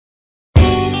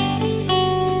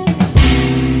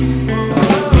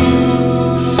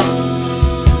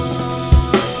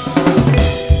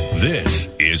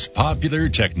is Popular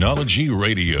Technology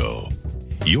Radio,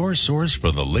 your source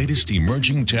for the latest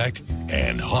emerging tech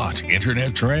and hot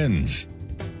internet trends.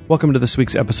 Welcome to this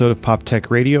week's episode of Pop Tech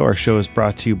Radio. Our show is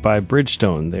brought to you by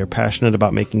Bridgestone. They are passionate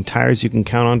about making tires you can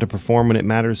count on to perform when it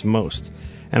matters most.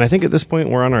 And I think at this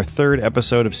point we're on our third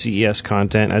episode of CES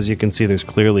content. As you can see, there's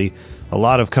clearly a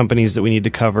lot of companies that we need to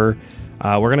cover.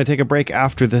 We're going to take a break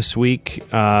after this week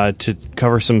to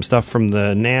cover some stuff from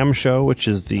the NAMM show, which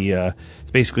is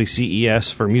it's basically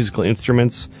CES for musical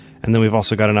instruments. And then we've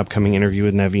also got an upcoming interview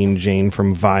with Naveen Jain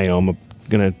from Viome. I'm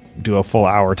going to do a full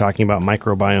hour talking about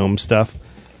microbiome stuff.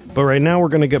 But right now we're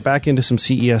going to get back into some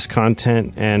CES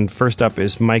content. And first up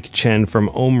is Mike Chen from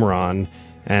Omron.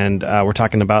 And we're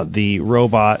talking about the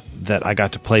robot that I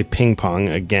got to play ping pong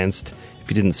against. If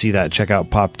you didn't see that, check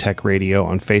out Pop Tech Radio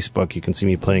on Facebook. You can see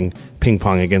me playing ping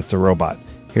pong against a robot.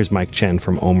 Here's Mike Chen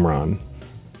from Omron.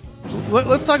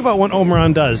 Let's talk about what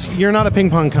Omron does. You're not a ping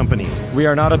pong company. We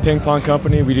are not a ping pong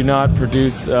company. We do not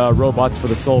produce robots for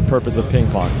the sole purpose of ping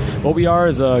pong. What we are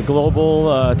is a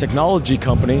global technology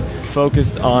company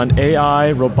focused on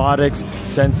AI, robotics,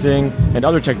 sensing, and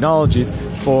other technologies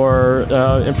for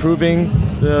improving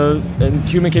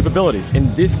human capabilities.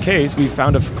 In this case, we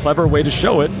found a clever way to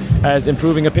show it as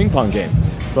improving a ping pong game.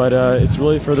 But it's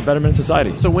really for the betterment of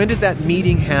society. So when did that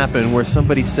meeting happen where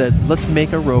somebody said, let's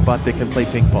make a robot that can play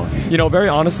ping pong? You know, very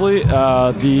honestly,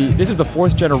 this is the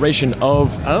fourth generation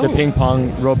of the ping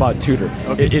pong robot tutor.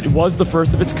 Okay. It was the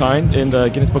first of its kind in the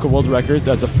Guinness Book of World Records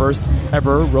as the first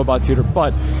ever robot tutor.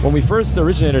 But when we first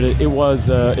originated it, it was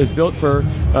built for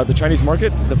the Chinese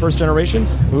market, the first generation,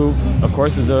 who, of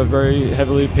course, is a very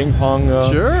heavily ping pong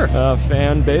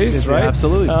fan base, yes, right? Yeah,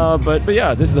 absolutely. But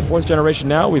yeah, this is the fourth generation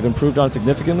now. We've improved on it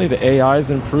significantly. The AI is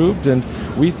improved, and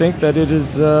we think that it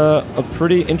is a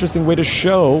pretty interesting way to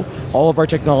show all of our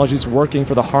technologies working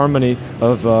for the harmony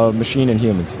of machine and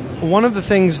humans. One of the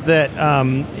things that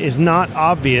is not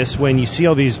obvious when you see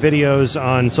all these videos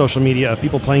on social media of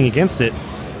people playing against it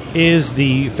is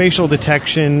the facial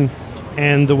detection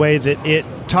and the way that it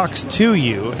talks to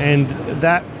you, and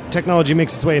that technology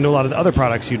makes its way into a lot of the other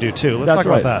products you do too. Let's talk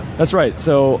about that. That's right.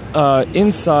 So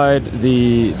inside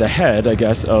the head, I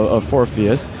guess, of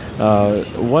Forpheus,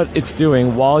 what it's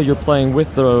doing while you're playing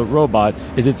with the robot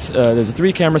is there's a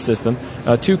 3-camera system,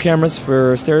 2 cameras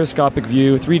for stereoscopic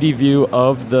view, 3D view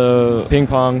of the ping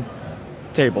pong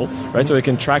table, right? So it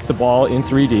can track the ball in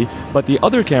 3D, but the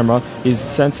other camera is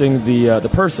sensing the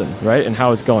person, right, and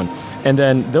how it's going. And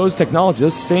then those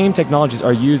same technologies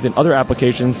are used in other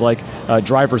applications like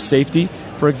driver safety,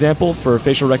 for example, for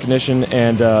facial recognition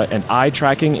and eye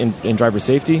tracking in driver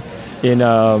safety.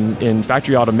 In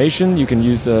factory automation, you can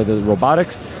use the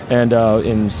robotics, and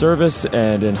in service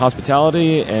and in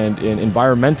hospitality and in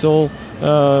environmental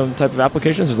type of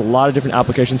applications. There's a lot of different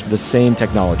applications for the same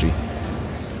technology.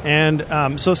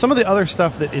 And so some of the other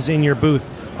stuff that is in your booth,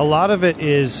 a lot of it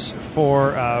is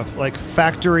for like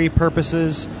factory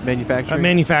purposes.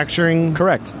 Manufacturing.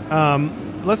 Correct.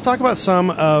 Let's talk about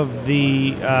some of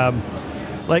the,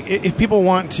 like if people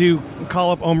want to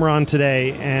call up Omron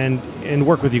today and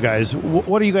work with you guys,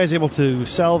 what are you guys able to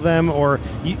sell them? Or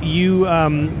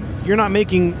you're not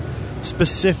making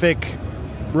specific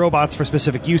robots for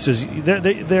specific uses.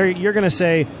 You're going to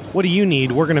say, what do you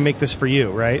need? We're going to make this for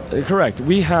you, right? Correct.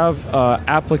 We have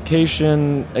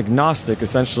application agnostic,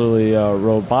 essentially,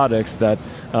 robotics that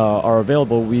are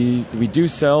available. We do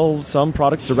sell some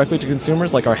products directly to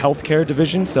consumers, like our healthcare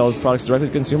division sells products directly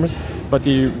to consumers, but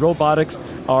the robotics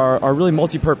are really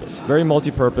multi-purpose, very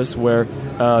multi-purpose, where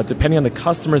depending on the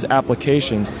customer's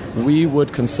application, we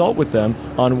would consult with them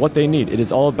on what they need. It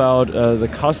is all about the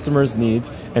customer's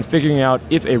needs and figuring out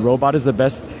if a robot is the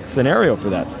best scenario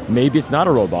for that. Maybe it's not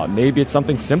a robot. Maybe it's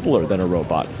something simpler than a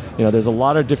robot. You know, there's a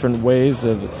lot of different ways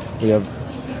we have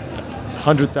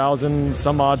 100,000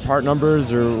 some odd part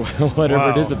numbers or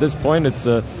whatever it is at this point. It's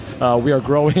we are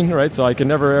growing, right? So I can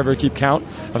never ever keep count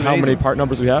of how many part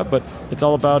numbers we have, but it's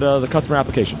all about the customer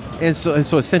application. And so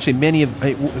essentially, many of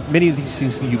these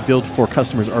things that you build for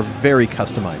customers are very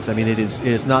customized. I mean, it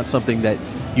is not something that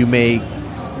you may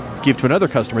give to another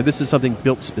customer. This is something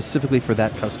built specifically for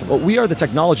that customer. Well, we are the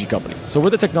technology company. So we're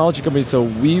the technology company. So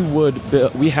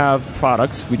we have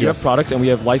products. We do have products, and we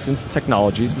have licensed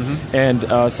technologies. Mm-hmm.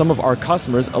 And some of our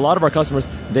customers, a lot of our customers,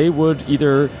 they would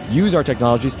either use our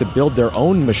technologies to build their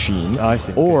own machine,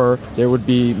 or there would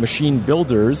be machine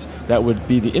builders that would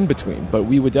be the in-between. But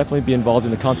we would definitely be involved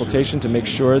in the consultation to make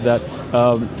sure that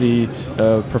the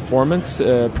performance,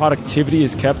 productivity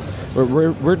is kept.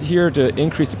 We're here to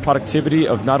increase the productivity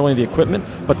of not only only the equipment,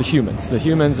 but the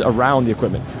humans around the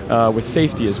equipment, with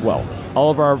safety as well. All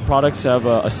of our products have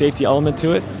a safety element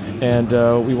to it, and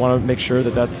we want to make sure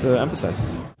that that's emphasized.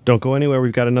 Don't go anywhere.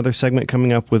 We've got another segment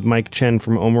coming up with Mike Chen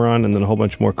from Omron, and then a whole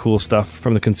bunch more cool stuff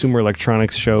from the Consumer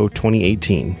Electronics Show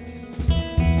 2018.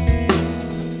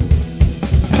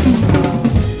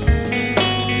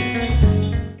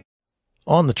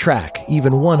 On the track,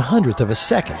 even 1/100th of a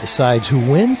second decides who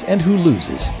wins and who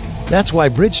loses. That's why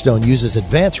Bridgestone uses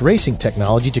advanced racing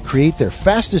technology to create their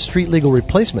fastest street-legal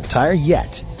replacement tire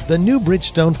yet, the new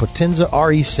Bridgestone Potenza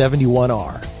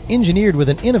RE71R. Engineered with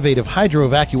an innovative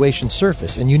hydro-evacuation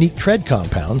surface and unique tread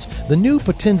compounds, the new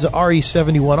Potenza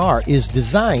RE71R is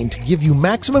designed to give you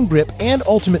maximum grip and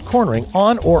ultimate cornering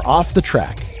on or off the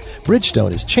track.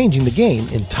 Bridgestone is changing the game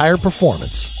in tire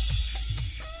performance.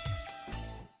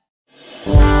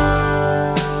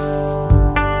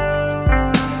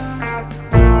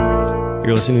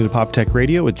 You're listening to Pop Tech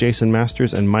Radio with Jason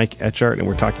Masters and Mike Etchart, and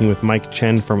we're talking with Mike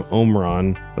Chen from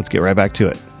Omron. Let's get right back to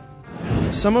it.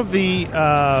 Some of the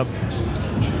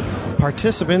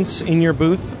participants in your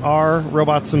booth are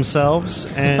robots themselves,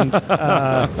 and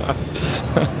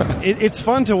it's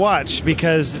fun to watch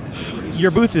because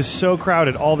your booth is so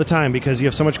crowded all the time because you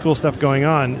have so much cool stuff going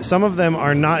on. Some of them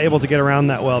are not able to get around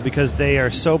that well because they are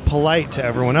so polite to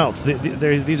everyone else.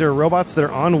 These are robots that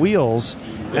are on wheels,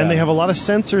 and they have a lot of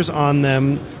sensors on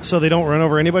them so they don't run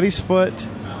over anybody's foot,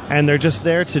 and they're just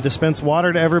there to dispense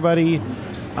water to everybody.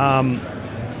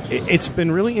 It's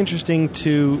been really interesting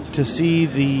to see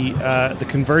the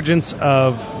convergence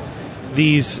of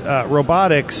these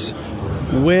robotics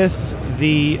with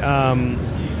the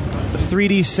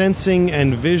 3D sensing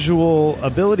and visual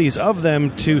abilities of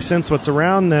them to sense what's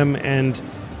around them and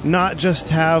not just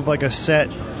have like a set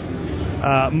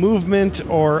movement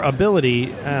or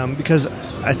ability, because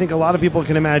I think a lot of people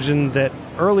can imagine that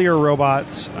earlier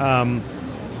robots,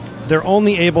 they're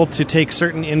only able to take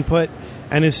certain input,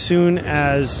 and as soon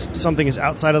as something is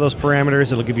outside of those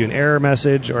parameters, it'll give you an error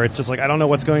message, or it's just like, I don't know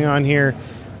what's going on here.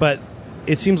 But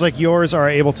it seems like yours are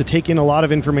able to take in a lot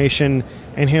of information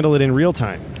and handle it in real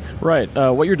time. Right.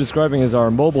 What you're describing is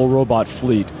our mobile robot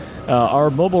fleet. Our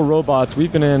mobile robots,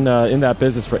 we've been in that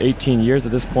business for 18 years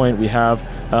at this point. We have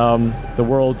the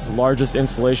world's largest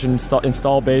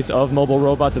install base of mobile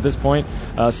robots at this point,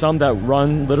 some that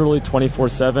run literally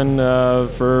 24/7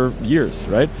 for years,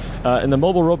 right? And the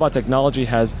mobile robot technology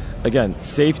has, again,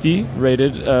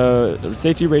 safety-rated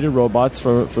robots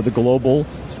for the global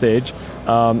stage,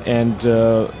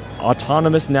 and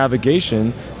autonomous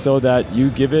navigation so that you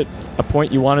give it a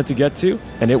point you want it to get to,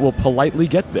 and it will politely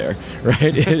get there, right?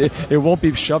 It won't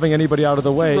be shoving anybody out of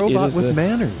the way. It's a robot with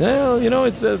manners. Well,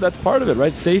 it's that's part of it,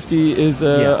 right? Safety is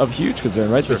of huge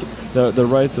concern, right? Sure. The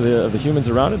rights of the humans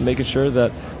around it, making sure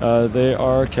that they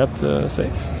are kept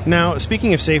safe. Now,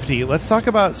 speaking of safety, let's talk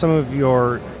about some of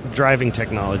your driving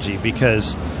technology,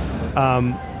 because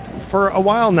for a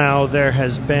while now there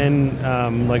has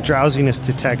been like drowsiness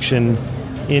detection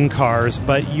in cars,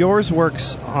 but yours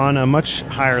works on a much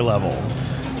higher level.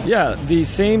 Yeah, the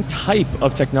same type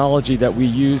of technology that we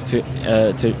use to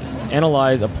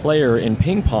analyze a player in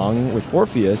ping pong with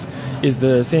Orpheus is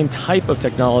the same type of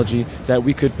technology that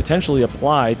we could potentially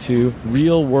apply to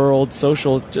real-world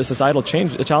societal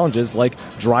challenges like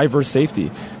driver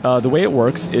safety. The way it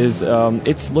works is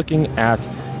it's looking at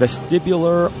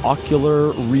vestibular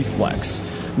ocular reflex,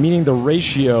 meaning the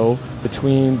ratio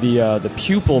between the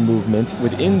pupil movement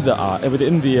within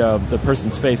the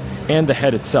person's face and the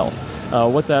head itself.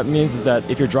 What that means is that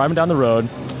if you're driving down the road,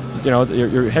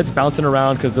 your head's bouncing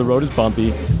around because the road is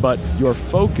bumpy, but your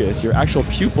focus, your actual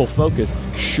pupil focus,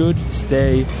 should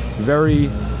stay very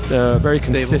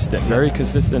consistent, very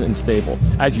consistent and stable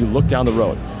as you look down the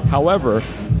road. However,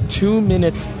 2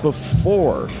 minutes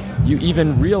before you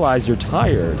even realize you're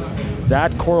tired,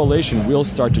 that correlation will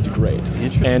start to degrade.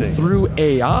 And through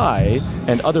AI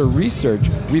and other research,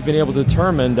 we've been able to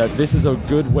determine that this is a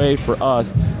good way for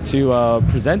us to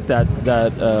present that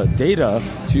data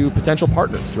to potential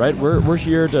partners, right? We're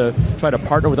here to try to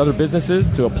partner with other businesses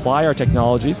to apply our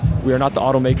technologies. We are not the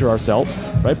automaker ourselves,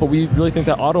 right? But we really think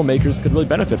that automakers could really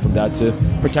benefit from that to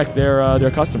protect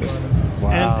their customers. Wow.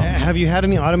 And have you had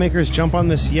any automakers jump on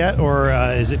this yet, or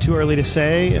is it too early to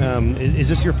say? Is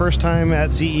this your first time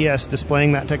at CES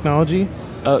displaying that technology?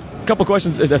 A couple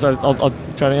questions. I'll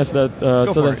try to answer that.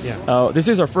 Go for it, yeah. This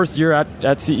is our first year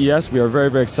at CES. We are very,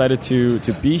 very excited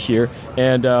to be here.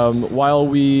 And while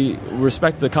we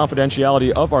respect the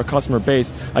confidentiality of our customer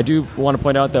base, I do want to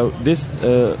point out that this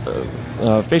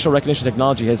facial recognition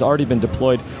technology has already been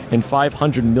deployed in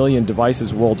 500 million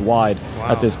devices worldwide. Wow.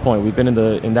 At this point. We've been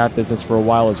in that business for a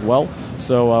while as well.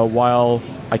 So while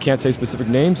I can't say specific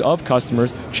names of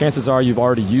customers. Chances are you've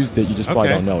already used it. You just probably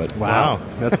don't know it. Wow.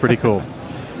 That's pretty cool.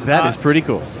 That is pretty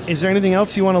cool. Is there anything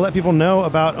else you want to let people know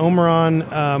about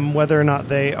Omron, whether or not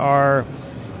they are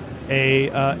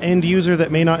a end user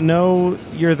that may not know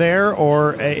you're there,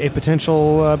 or a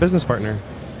potential business partner?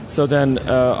 So then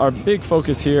our big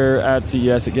focus here at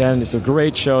CES, again, it's a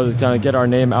great show to kind of get our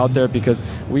name out there because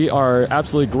we are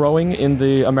absolutely growing in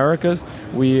the Americas,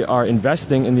 we are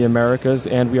investing in the Americas,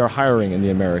 and we are hiring in the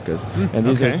Americas. And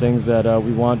these are things that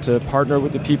we want to partner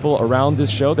with the people around this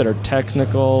show that are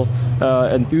technical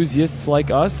enthusiasts like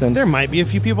us. And there might be a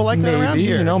few people like that around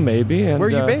here. Maybe. And, where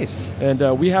are you based?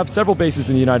 And we have several bases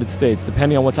in the United States,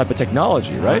 depending on what type of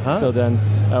technology, right? So then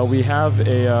we have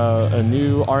a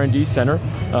new R&D center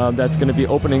that's going to be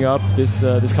opening up this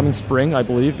coming spring, I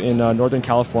believe, in Northern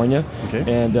California.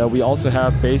 And we also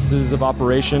have bases of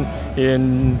operation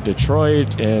in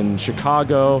Detroit, in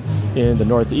Chicago, in the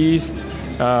Northeast,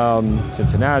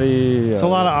 Cincinnati. It's a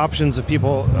lot of options of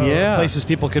people, places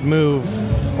people could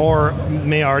move or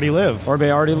may already live.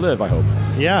 I hope.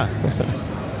 Yeah.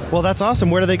 Well, that's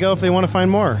awesome. Where do they go if they want to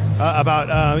find more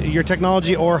about your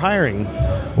technology or hiring?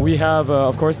 We have,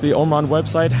 of course, the Omron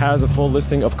website has a full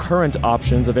listing of current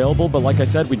options available, but like I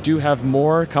said, we do have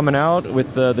more coming out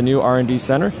with the new R&D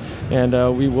center,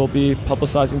 and we will be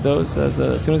publicizing those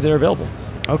as soon as they're available.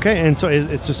 Okay, and so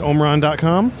it's just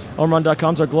Omron.com?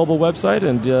 Omron.com is our global website,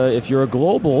 and if you're a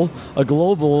global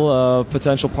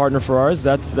potential partner for ours,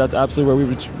 that's absolutely where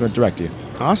we would direct you.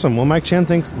 Awesome. Well, Mike Chen,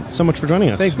 thanks so much for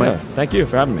joining us. Thanks, Mike. Yeah, thank you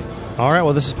for having me. All right,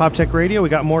 well, this is PopTech Radio. We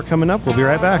got more coming up. We'll be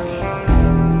right back.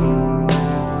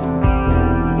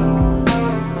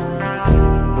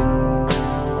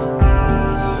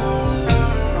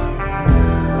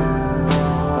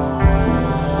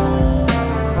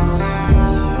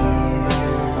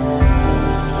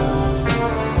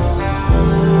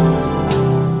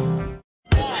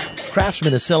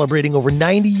 Craftsman is celebrating over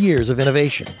 90 years of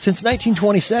innovation. Since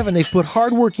 1927, they've put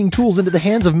hard-working tools into the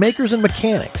hands of makers and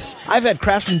mechanics. I've had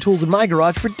Craftsman tools in my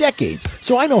garage for decades,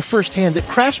 so I know firsthand that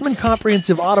Craftsman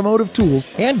Comprehensive Automotive Tools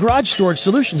and Garage Storage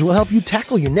Solutions will help you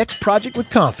tackle your next project with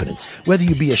confidence, whether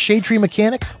you be a shade tree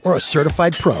mechanic or a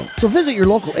certified pro. So visit your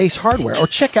local Ace Hardware or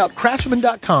check out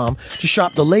Craftsman.com to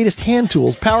shop the latest hand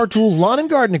tools, power tools, lawn and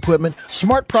garden equipment,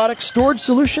 smart products, storage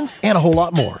solutions, and a whole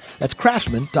lot more. That's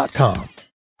Craftsman.com.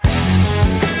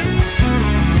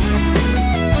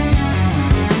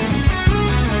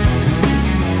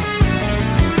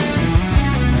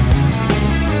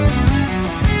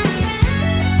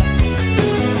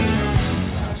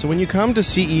 So when you come to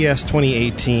CES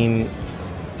 2018,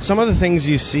 some of the things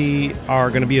you see are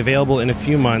going to be available in a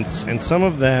few months, and some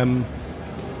of them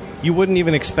you wouldn't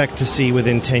even expect to see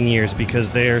within 10 years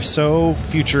because they are so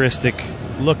futuristic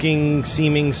looking,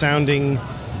 seeming, sounding.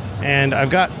 And I've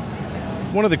got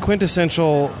one of the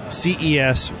quintessential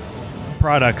CES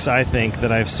products, I think,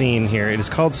 that I've seen here. It is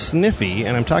called Sniffy,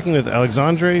 and I'm talking with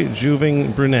Alexandre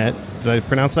Jouvin-Brunet. Did I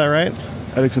pronounce that right?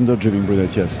 Alexander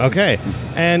Jouvin-Brunet, yes. Okay.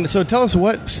 And so tell us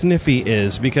what Sniffy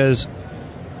is, because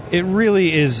it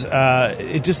really is,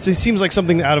 it seems like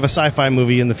something out of a sci-fi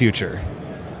movie in the future.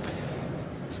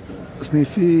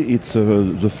 Sniffy, it's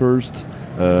the first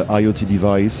IoT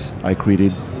device I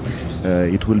created.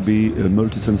 It will be a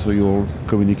multisensorial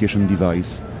communication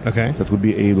device that will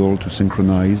be able to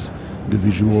synchronize the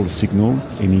visual signal,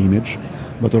 any image,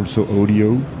 but also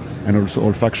audio and also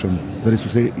olfaction. That is to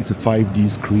say, it's a 5D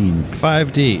screen.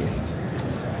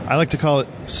 5D. I like to call it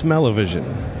smell-o-vision.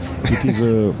 It is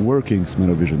a working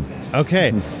smell-o-vision.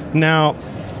 Okay. Now,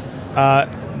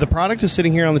 the product is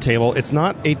sitting here on the table. It's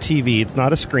not a TV. It's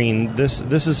not a screen. This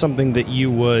is something that you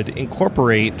would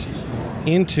incorporate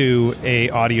into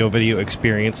a audio-video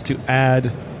experience to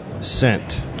add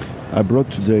scent. I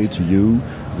brought today to you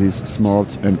these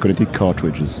smart and connected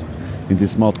cartridges. In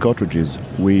these smart cartridges,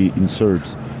 we insert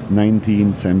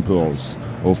 19 samples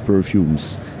of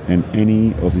perfumes, and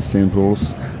any of these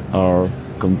samples are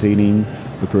containing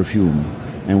a perfume.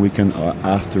 And we can,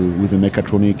 after, with a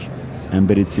mechatronic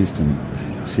embedded system,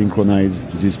 synchronize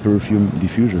this perfume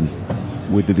diffusion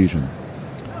with the vision.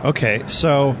 Okay,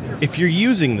 so if you're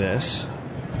using this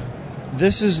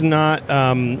is not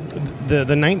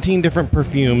the 19 different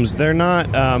perfumes. They're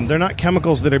not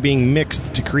chemicals that are being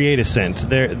mixed to create a scent.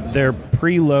 They're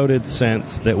preloaded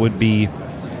scents that would be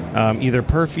either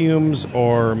perfumes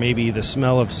or maybe the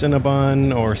smell of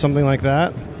Cinnabon or something like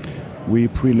that. We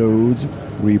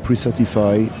preload, we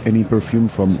pre-certify any perfume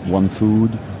from one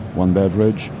food, one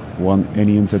beverage,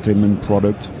 any entertainment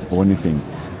product or anything.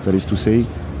 That is to say,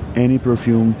 any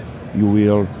perfume you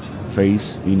will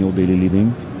face in your daily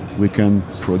living, we can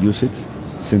produce it,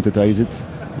 synthesize it,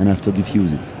 and after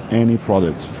diffuse it. Any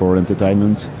product for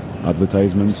entertainment,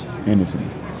 advertisement, anything.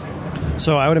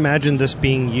 So I would imagine this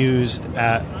being used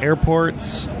at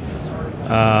airports.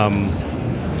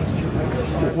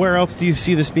 Where else do you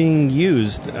see this being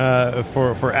used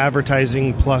for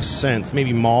advertising plus scents?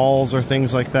 Maybe malls or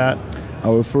things like that?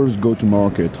 Our first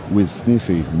go-to-market with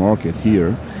Sniffy Market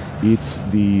here, it's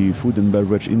the food and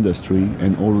beverage industry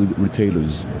and all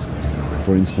retailers.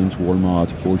 For instance,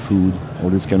 Walmart, Whole Foods, all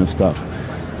this kind of stuff.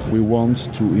 We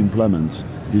want to implement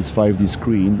this 5D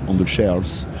screen on the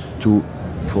shelves to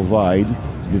provide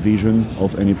the vision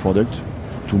of any product,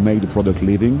 to make the product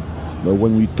living. But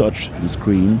when we touch the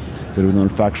screen, there is an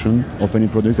olfaction of any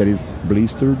product that is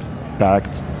blistered,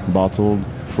 packed, bottled,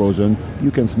 frozen.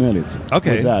 You can smell it.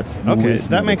 Okay.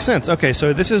 That makes sense. Okay,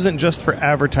 so this isn't just for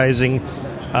advertising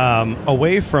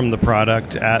away from the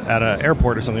product at an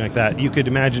airport or something like that. You could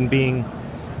imagine being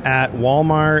at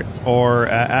Walmart or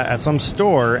at some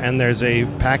store, and there's a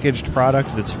packaged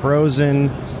product that's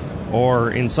frozen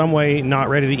or in some way not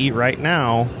ready to eat right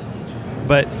now,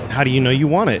 but how do you know you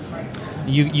want it?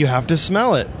 You have to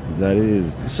smell it. That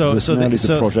is. The smell is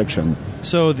a projection.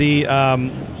 So the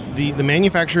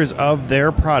manufacturers of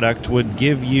their product would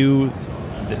give you,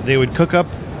 they would cook up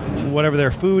whatever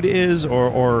their food is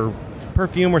or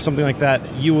perfume or something like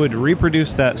that. You would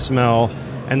reproduce that smell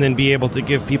and then be able to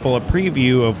give people a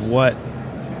preview of what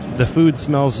the food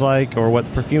smells like or what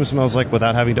the perfume smells like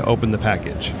without having to open the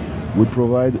package. We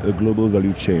provide a global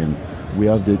value chain. We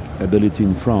have the ability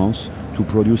in France to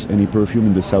produce any perfume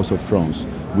in the south of France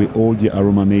with all the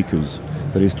aroma makers.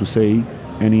 That is to say,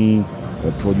 any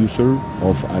producer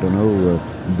of,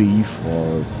 beef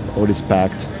or all is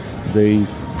packed, they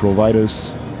provide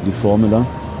us the formula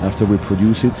after we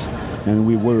produce it, and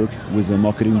we work with the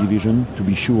marketing division to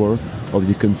be sure of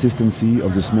the consistency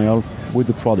of the smell with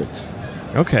the product.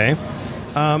 Okay.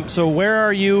 So where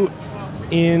are you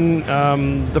in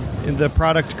the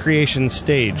product creation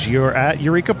stage? You're at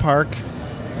Eureka Park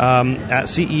at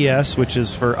CES, which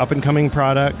is for up-and-coming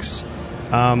products.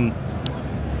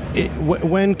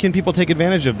 When can people take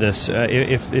advantage of this?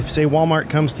 If say Walmart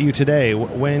comes to you today,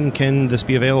 when can this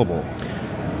be available?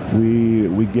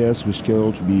 We guess we're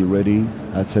scheduled to be ready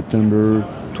at September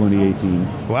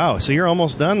 2018. Wow, so you're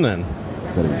almost done then.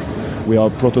 That is. We are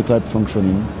prototype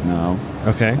functioning now.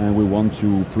 Okay. And we want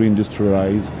to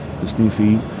pre-industrialize the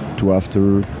Sniffy to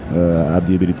after have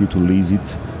the ability to lease it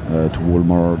to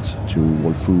Walmart, to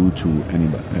Whole Foods, to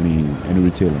any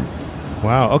retailer.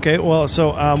 Wow. Okay. Well,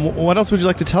 so what else would you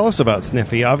like to tell us about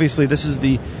Sniffy? Obviously, this is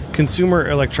the consumer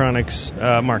electronics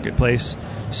marketplace.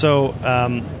 So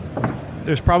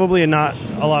there's probably not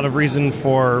a lot of reason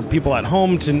for people at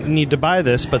home to need to buy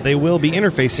this, but they will be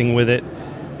interfacing with it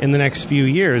in the next few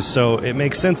years. So it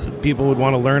makes sense that people would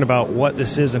want to learn about what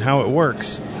this is and how it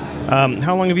works.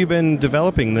 How long have you been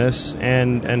developing this,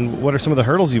 and what are some of the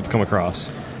hurdles you've come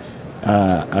across?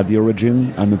 At the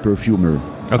origin, I'm a perfumer.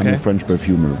 Okay. I'm a French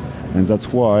perfumer. And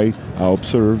that's why I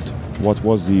observed what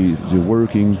was the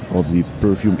working of the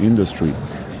perfume industry.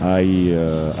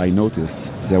 I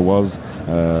noticed there was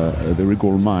a very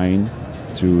gold mine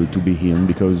to be in,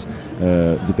 because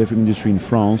the perfume industry in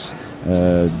France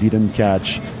didn't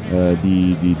catch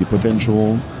the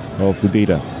potential of the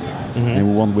data. Mm-hmm. And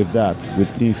we want with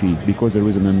Sniffy, because there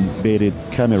is an embedded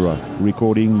camera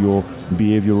recording your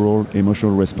behavioral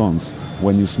emotional response.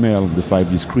 When you smell the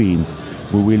 5D screen,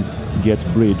 we will get to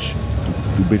bridge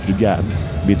the gap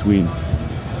between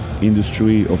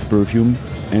industry of perfume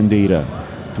and data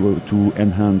to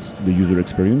enhance the user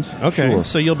experience. Okay, sure.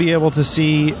 So you'll be able to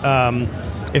see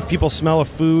if people smell a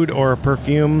food or a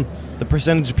perfume, the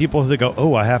percentage of people that go,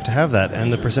 oh, I have to have that,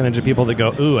 and the percentage of people that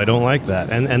go, ooh, I don't like that,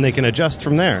 and they can adjust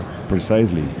from there.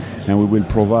 Precisely. And we will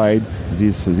provide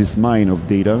this mine of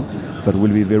data that will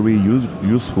be very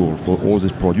useful for all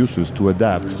these producers to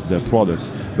adapt their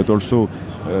products, but also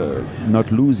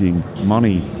not losing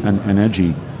money and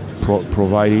energy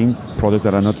providing products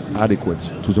that are not adequate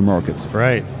to the market.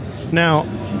 Right. Now,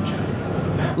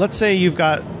 let's say you've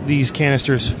got these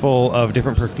canisters full of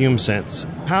different perfume scents.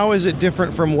 How is it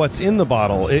different from what's in the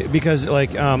bottle? Because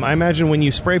I imagine when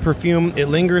you spray perfume, it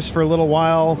lingers for a little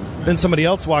while, then somebody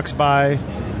else walks by.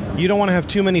 You don't want to have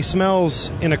too many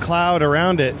smells in a cloud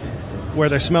around it where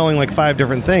they're smelling like 5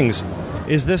 different things.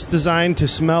 Is this designed to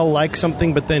smell like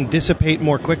something but then dissipate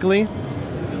more quickly?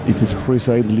 It is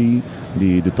precisely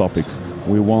the topic.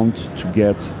 We want to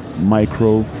get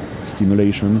micro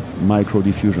stimulation, micro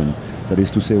diffusion. That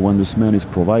is to say, when the smell is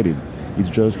provided, it's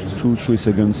just 2-3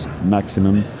 seconds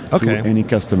maximum to any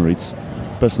customer. It's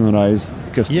personalized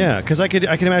customer. Yeah, because I can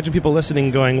imagine people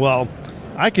listening going, well,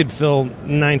 I could fill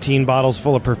 19 bottles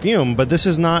full of perfume, but this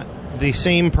is not the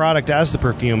same product as the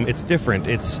perfume. It's different.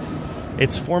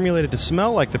 It's formulated to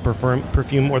smell like the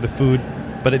perfume or the food,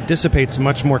 but it dissipates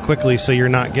much more quickly, so you're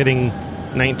not getting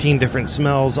 19 different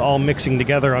smells all mixing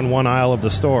together on one aisle of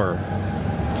the store.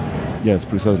 Yes,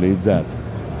 precisely. It's that.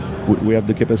 We have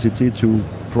the capacity to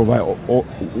provide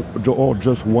or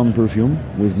just one perfume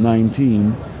with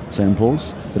 19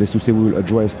 samples. That is to say, we will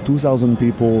address 2,000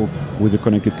 people with a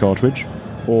connected cartridge,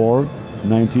 or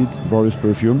 90 various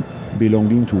perfume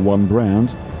belonging to one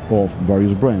brand or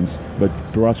various brands. But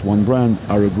perhaps one brand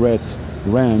are a great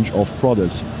range of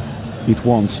products it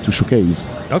wants to showcase.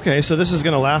 Okay, so this is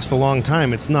going to last a long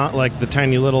time. It's not like the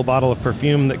tiny little bottle of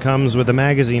perfume that comes with a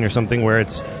magazine or something where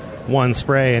it's one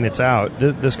spray and it's out.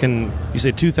 This can, you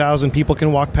say 2,000 people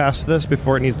can walk past this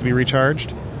before it needs to be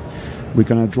recharged? We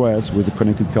can address with a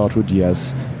connected cartridge,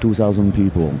 yes, 2,000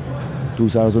 people.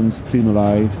 2,000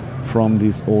 stimuli from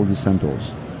all these samples.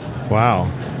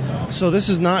 Wow. So this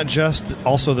is not just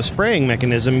also the spraying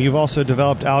mechanism. You've also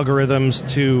developed algorithms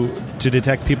to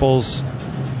detect people's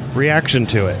reaction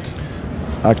to it.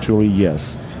 Actually,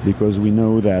 yes, because we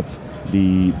know that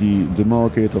the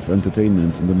market of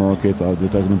entertainment and the market of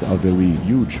advertisement are very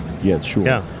huge. Yes, sure.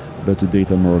 Yeah. But the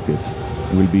data market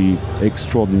will be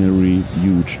extraordinarily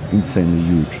huge, insanely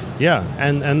huge. Yeah,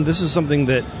 and this is something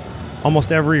that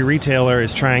almost every retailer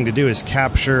is trying to do, is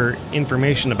capture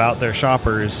information about their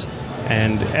shoppers.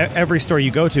 And every store you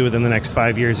go to within the next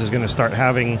 5 years is going to start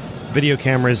having video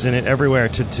cameras in it everywhere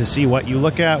to see what you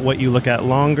look at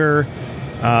longer,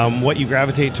 what you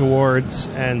gravitate towards.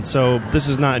 And so this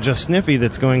is not just Sniffy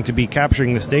that's going to be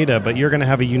capturing this data, but you're going to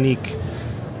have a unique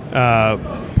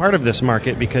part of this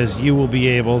market, because you will be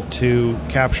able to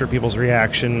capture people's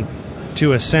reaction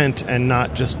to a scent and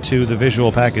not just to the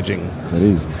visual packaging. That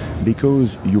is,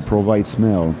 because you provide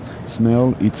smell.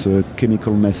 Smell, it's a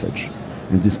chemical message.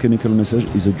 And this chemical message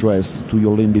is addressed to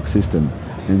your limbic system.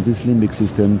 And this limbic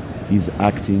system is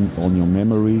acting on your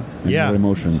memory and your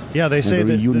emotion. Yeah, they say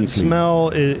that the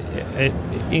smell, it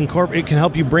can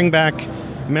help you bring back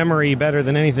memory better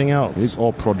than anything else.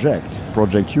 Or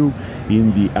project you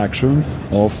in the action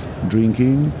of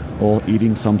drinking or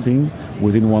eating something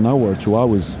within 1 hour, 2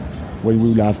 hours, when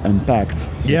we will have impact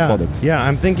the product. Yeah,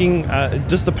 I'm thinking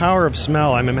just the power of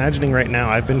smell. I'm imagining right now,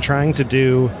 I've been trying to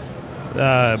do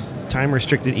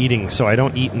time-restricted eating, so I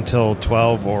don't eat until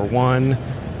 12 or 1.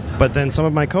 But then some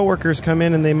of my coworkers come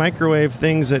in and they microwave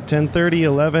things at 10:30,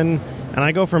 11, and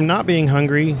I go from not being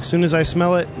hungry. As soon as I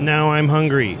smell it, now I'm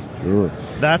hungry. Sure.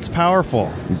 That's powerful.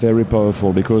 Very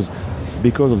powerful, because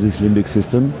of this limbic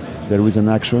system, there is an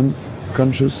action,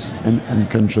 conscious and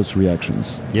unconscious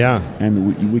reactions. Yeah.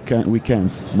 And we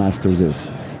can't master this.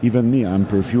 Even me, I'm a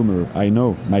perfumer. I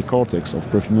know, my cortex of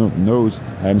perfumer knows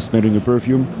I'm smelling a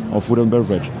perfume or food and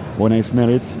beverage. When I smell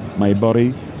it, my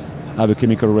body have a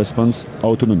chemical response,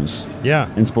 autonomous. Yeah.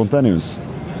 And spontaneous.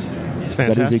 It's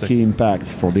fantastic. That is a key impact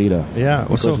for data. Yeah.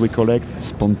 Because we collect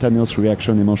spontaneous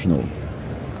reaction emotional.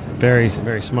 Very,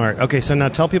 very smart. Okay, so now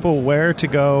tell people where to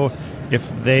go if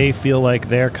they feel like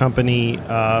their company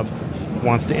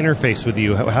wants to interface with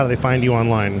you. How do they find you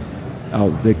online?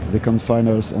 They can find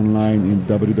us online in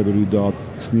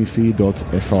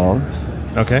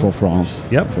www.sniffy.fr. Okay. For France.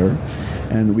 Yep.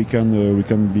 And we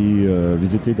can be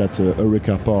visited at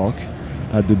Eureka Park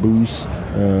at the booth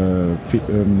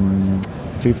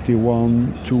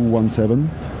 51217.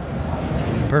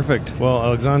 Perfect. Well,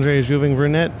 Alexandre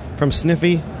Jouvin-Brunet from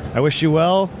Sniffy, I wish you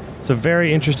well. It's a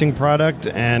very interesting product,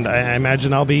 and I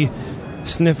imagine I'll be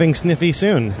sniffing Sniffy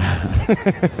soon.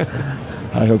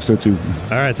 I hope so too.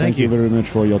 All right, thank you very much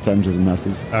for your time, Jason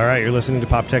Masters. All right, you're listening to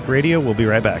Pop Tech Radio. We'll be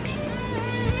right back.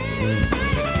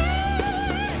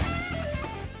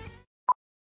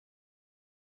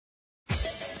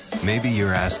 Maybe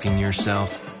you're asking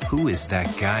yourself, who is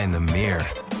that guy in the mirror?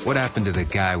 What happened to the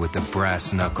guy with the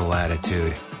brass knuckle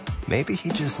attitude? Maybe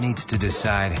he just needs to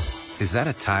decide, is that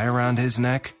a tie around his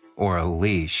neck or a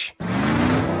leash?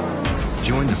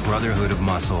 Join the Brotherhood of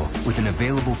Muscle with an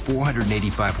available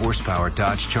 485 horsepower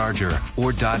Dodge Charger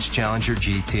or Dodge Challenger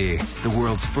GT, the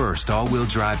world's first all-wheel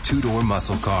drive two-door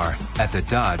muscle car at the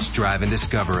Dodge Drive and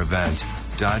Discover event.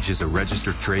 Dodge is a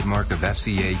registered trademark of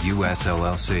FCA US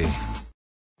LLC.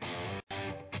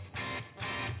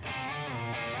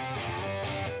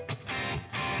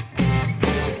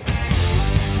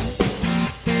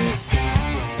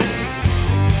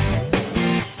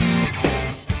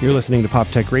 You're listening to Pop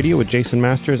Tech Radio with Jason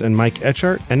Masters and Mike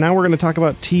Etchart, and now we're going to talk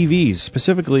about TVs,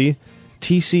 specifically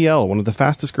TCL, one of the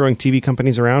fastest growing TV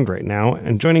companies around right now,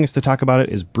 and joining us to talk about it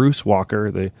is Bruce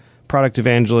Walker, the product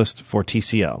evangelist for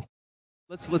TCL.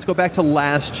 Let's go back to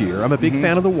last year. I'm a big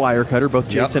fan of the Wirecutter. Both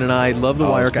Jason and I love the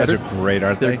Wirecutter. Those guys are great,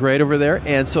 aren't they? They're great over there.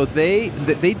 And so they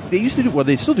used to do, well,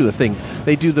 they still do a thing.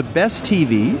 They do the best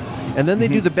TV, and then they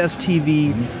do the best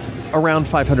TV around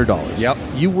 $500. Yep.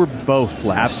 You were both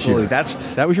last year.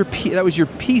 Absolutely. That was your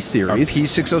P series. Our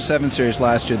P607 series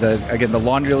last year. The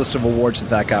laundry list of awards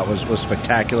that got was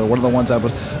spectacular. One of the ones I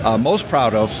was most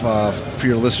proud of for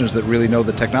your listeners that really know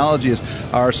the technology is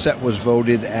our set was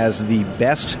voted as the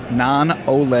best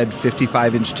non-OLED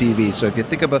 55-inch TV. So if you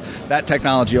think about that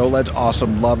technology, OLED's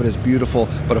awesome, love it, it's beautiful.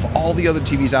 But of all the other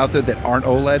TVs out there that aren't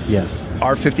OLED, yes,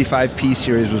 our 55P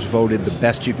series was voted the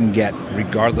best you can get,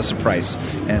 regardless of price,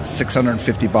 and it's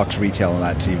 $650 retail on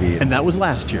that TV. And that was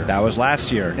last year. That was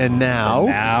last year. And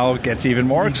now it gets even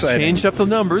more exciting. Changed up the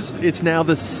numbers. It's now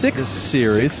the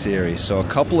 6th series. So a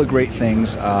couple of great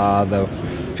things. The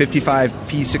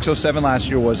 55P607 last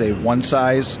year was a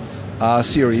one-size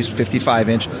series,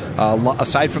 55-inch.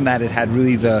 Aside from that, it had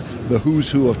really the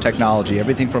who's who of technology.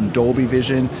 Everything from Dolby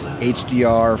Vision,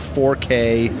 HDR,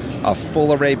 4K, a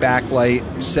full array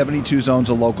backlight, 72 zones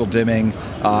of local dimming,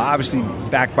 obviously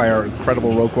backed by our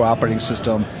incredible Roku operating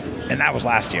system. And that was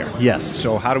last year. Yes.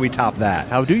 So how do we top that?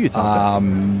 How do you top that?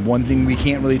 One thing we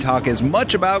can't really talk as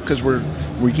much about because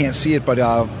we can't see it, but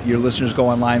your listeners go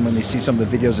online when they see some of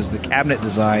the videos, is the cabinet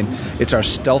design. It's our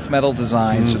stealth metal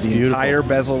design. So the beautiful. entire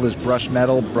bezel is brushed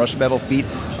metal feet.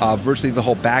 Virtually the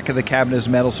whole back of the cabinet is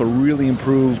metal, so really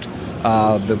improved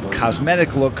the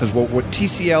cosmetic look, because what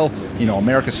TCL,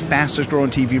 America's fastest growing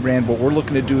TV brand, what we're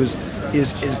looking to do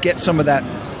is get some of that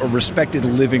respected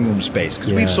living room space,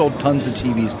 because we've sold tons of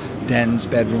TVs, dens,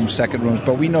 bedrooms, second rooms,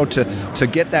 but we know to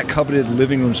get that coveted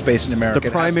living room space in America,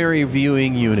 the primary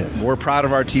viewing unit. We're proud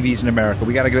of our TVs in America.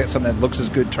 We got to get something that looks as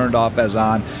good turned off as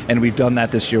on, and we've done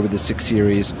that this year with the 6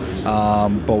 series.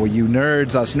 But what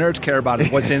us nerds care about is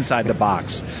what's inside the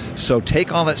box. So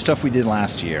take all that stuff we did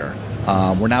last year.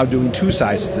 We're now doing 2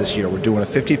 sizes this year. We're doing a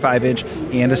 55-inch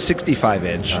and a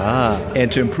 65-inch.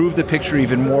 And to improve the picture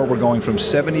even more, we're going from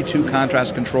 72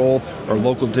 contrast control or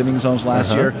local dimming zones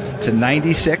last year to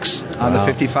 96 on the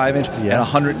 55-inch and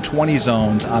 120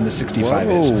 zones on the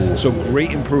 65-inch. So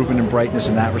great improvement in brightness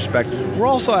in that respect. We're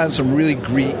also adding some really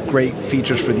great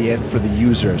features for the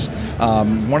users.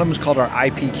 One of them is called our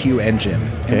IPQ engine.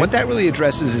 And what that really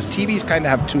addresses is TVs kind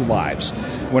of have 2 lives.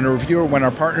 When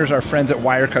our partners, our friends at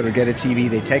Wirecutter get a TV,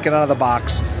 they take it out of the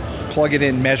box, plug it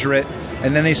in, measure it,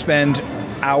 and then they spend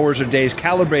hours or days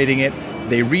calibrating it.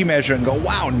 They remeasure and go,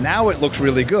 wow, now it looks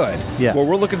really good. Yeah. What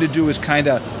we're looking to do is kind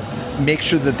of make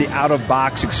sure that the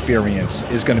out-of-box experience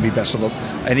is going to be best. So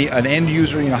an end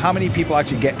user, how many people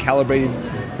actually get calibrated?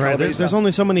 Right, there's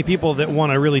only so many people that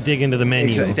want to really dig into the menu.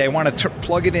 Exactly. They want to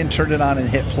plug it in, turn it on, and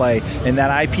hit play. And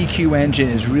that IPQ engine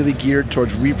is really geared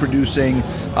towards reproducing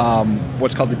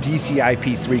what's called the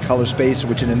DCI-P3 color space,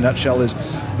 which in a nutshell is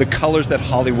the colors that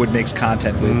Hollywood makes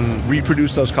content with.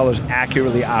 Reproduce those colors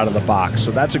accurately out of the box. So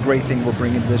that's a great thing we're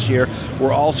bringing this year.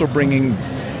 We're also bringing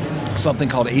something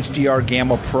called HDR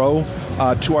Gamma Pro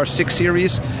to our 6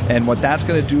 series, and what that's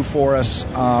going to do for us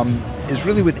is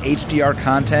really with HDR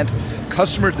content.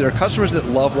 There are customers that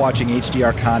love watching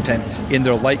HDR content in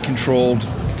their light-controlled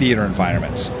theater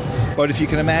environments. But if you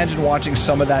can imagine watching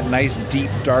some of that nice, deep,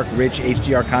 dark, rich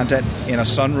HDR content in a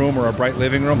sunroom or a bright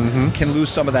living room, can lose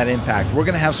some of that impact. We're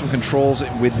going to have some controls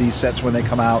with these sets when they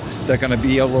come out. They're going to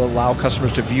be able to allow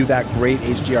customers to view that great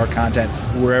HDR content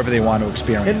wherever they want to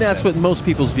experience it. And that's what most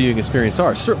people's viewing experience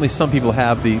are. Certainly some people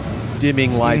have the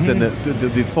dimming lights and the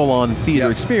full-on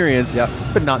theater experience,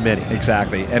 but not many.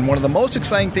 Exactly. And one of the most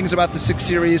exciting things about the 6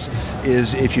 series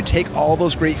is if you take all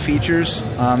those great features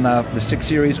on the 6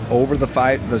 series over the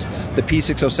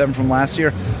P607 from last year,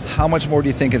 how much more do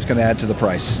you think it's going to add to the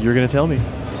price? You're going to tell me.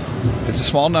 It's a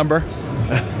small number.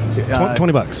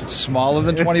 $20. Smaller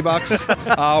than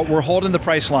 $20. We're holding the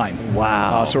price line.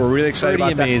 Wow. So we're really excited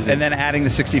about amazing. that. And then adding the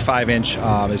 65-inch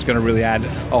is going to really add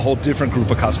a whole different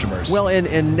group of customers. Well,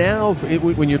 and now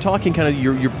when you're talking kind of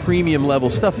your premium level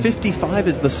stuff, 55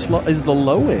 is the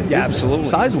low end. Yeah, absolutely.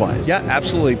 Size-wise. Yeah,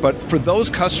 absolutely. But for those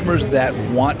customers that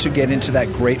want to get into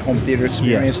that great home theater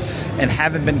experience and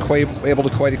haven't been able to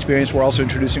quite experience, we're also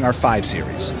introducing our 5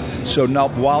 series. So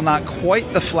while not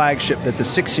quite the flagship that the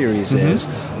 6 series is,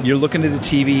 you're looking at a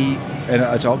TV, and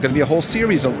it's all going to be a whole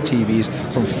series of TVs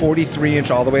from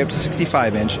 43-inch all the way up to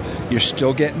 65-inch. You're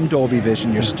still getting Dolby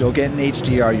Vision. You're still getting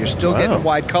HDR. You're still getting a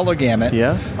wide color gamut.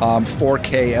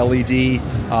 4K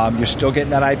LED. You're still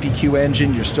getting that IPQ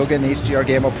engine. You're still getting HDR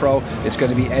Gamma Pro. It's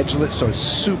going to be edgeless, so it's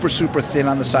super, super thin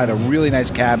on the side. A really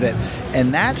nice cabinet.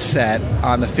 And that set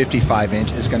on the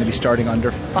 55-inch is going to be starting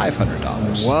under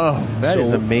 $500. Whoa, that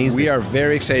is amazing. We are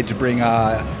very excited to bring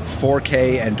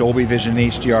 4K and Dolby Vision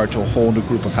and HDR to a whole new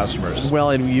group of customers.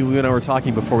 Well, and you and I were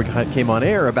talking before we came on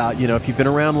air about, if you've been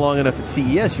around long enough at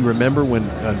CES, you remember when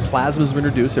plasmas were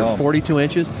introduced. They're 42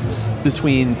 inches,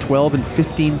 between $12,000 and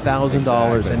 $15,000,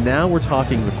 exactly. And now we're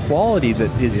talking the quality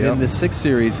that is in the 6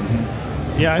 Series.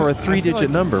 Yeah, for a 3-digit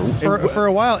number. For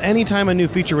a while, anytime a new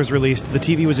feature was released, the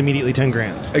TV was immediately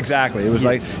 $10,000. Exactly. It was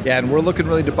and we're looking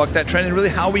really to buck that trend, and really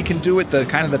how we can do it, the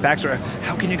kind of the backstory.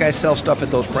 How can you guys sell stuff at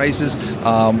those prices?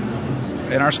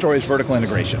 And our story is vertical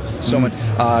integration. So when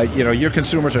your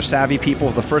consumers are savvy people,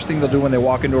 the first thing they'll do when they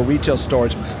walk into a retail store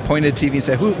is point at a TV and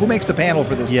say, who makes the panel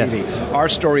for this TV? Our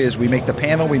story is we make the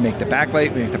panel, we make the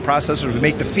backlight, we make the processors, we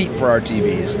make the feet for our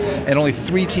TVs. And only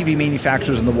 3 TV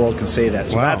manufacturers in the world can say that.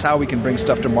 So that's how we can bring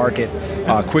stuff to market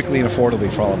quickly and affordably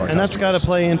for all of our customers. And that's got to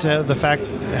play into the fact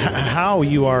how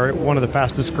you are one of the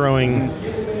fastest growing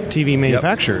TV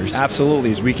manufacturers.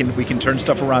 Absolutely. We can turn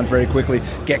stuff around very quickly,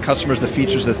 get customers the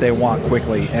features that they want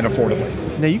quickly and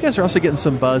affordably. Now, you guys are also getting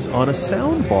some buzz on a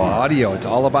sound bar. Audio. It's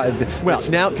all about... Well,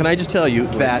 now, can I just tell you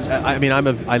that,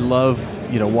 I love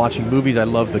watching movies. I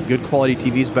love the good quality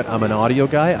TVs, but I'm an audio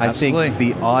guy. Absolutely. I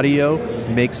think the audio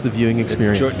makes the viewing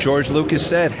experience. George Lucas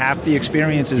said half the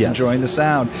experience is enjoying the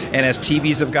sound. And as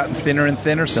TVs have gotten thinner and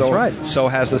thinner, so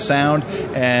has the sound.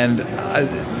 And...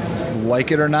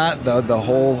 like it or not, the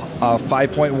whole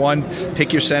 5.1,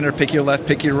 pick your center, pick your left,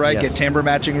 pick your right, get timbre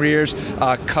matching rears.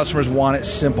 Customers want it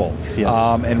simple.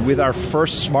 And with our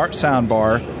first smart sound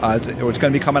bar, it's going to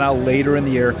be coming out later in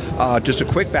the year. Just a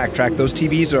quick backtrack, those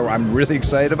TVs I'm really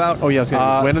excited about. Oh,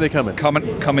 yeah. When are they coming?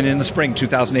 Coming in the spring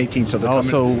 2018. So they're coming.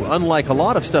 So unlike a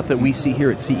lot of stuff that we see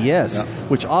here at CES,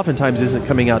 which oftentimes isn't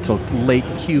coming out till late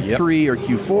Q3 or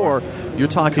Q4, you're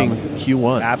talking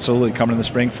Q1. Absolutely, coming in the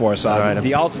spring for us.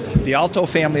 The Alto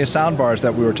family of soundbars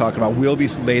that we were talking about will be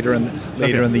later in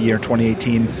the year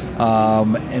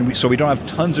 2018, so we don't have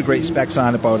tons of great specs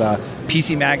on it. But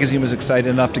PC Magazine was excited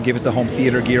enough to give it the Home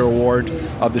Theater Gear Award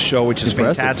of the show, which is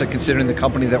fantastic considering the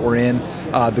company that we're in.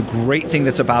 The great thing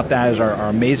that's about that is our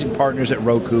amazing partners at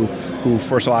Roku, who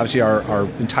first of all, obviously our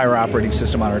entire operating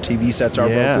system on our TV sets are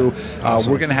Roku.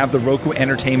 Awesome. We're going to have the Roku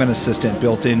Entertainment Assistant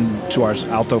built into our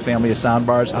Alto family of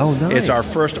soundbars. Oh, nice. It's our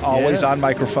first always-on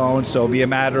microphone, so it'll be a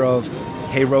matter of,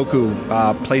 hey, Roku,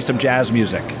 play some jazz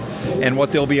music. And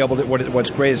what they'll be able to,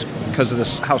 what's great is because of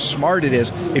this, how smart it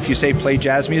is, if you say play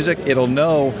jazz music, it'll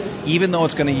know, even though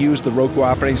it's going to use the Roku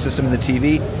operating system in the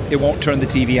TV, it won't turn the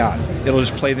TV on. It'll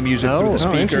just play the music through the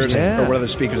speakers or whatever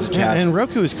speakers it has. And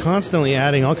Roku is constantly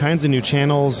adding all kinds of new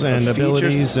channels and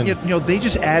abilities. And they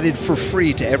just added for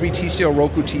free to every TCL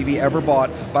Roku TV ever bought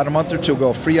about a month or two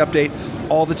ago, free update.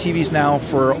 All the TVs now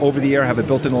for over-the-air have a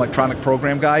built-in electronic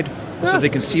program guide. So they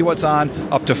can see what's on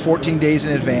up to 14 days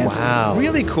in advance. Wow.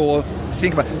 Really cool.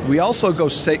 Think about it. We also go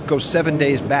 7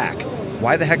 days back.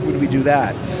 Why the heck would we do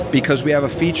that? Because we have a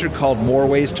feature called More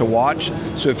Ways to Watch.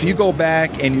 So if you go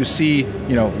back and you see,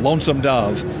 Lonesome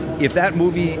Dove, if that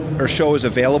movie or show is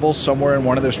available somewhere in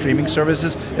one of their streaming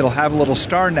services, it'll have a little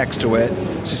star next to it.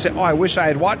 So you say, I wish I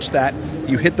had watched that.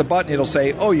 You hit the button, it'll say,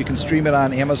 you can stream it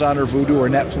on Amazon or Vudu or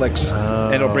Netflix,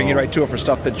 and it'll bring you right to it for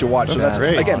stuff that you watch. That's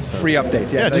great. Again, awesome. Free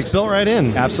updates. Yeah, just built right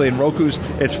in. Absolutely. And Roku's,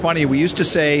 it's funny, we used to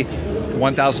say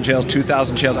 1,000 channels,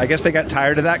 2,000 channels. I guess they got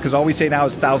tired of that because all we say now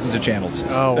is thousands of channels.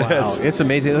 Oh, wow. It's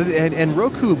amazing. And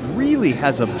Roku really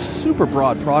has a super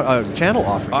broad channel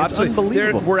offering. It's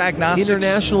unbelievable. We're agnostic.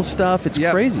 International stuff. It's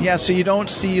crazy. Yeah, so you don't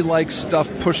see stuff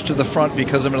pushed to the front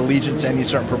because of an allegiance to any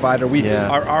certain provider.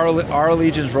 Our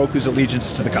allegiance, Roku's allegiance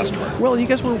to the customer. Well, you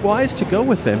guys were wise to go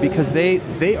with them because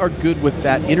they are good with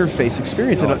that interface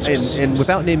experience. And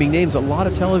without naming names, a lot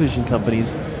of television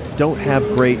companies don't have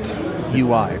great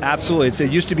UI. Absolutely.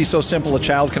 It used to be so simple a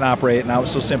child can operate it. Now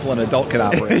it's so simple an adult can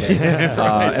operate it.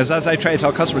 As I try to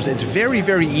tell customers, it's very,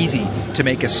 very easy to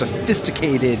make a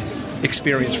sophisticated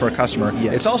experience for a customer.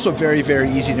 Yes. It's also very,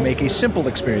 very easy to make a simple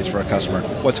experience for a customer.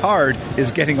 What's hard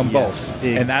is getting them both.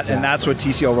 Exactly. And that's what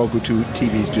TCL Roku 2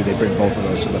 TVs do. They bring both of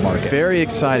those to the market. Very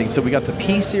exciting. So we got the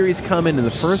P series coming in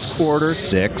the first quarter.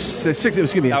 Six.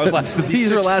 Excuse me. That was the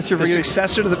P's were last year. The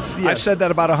successor to the. I've said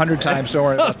that about 100 times. Don't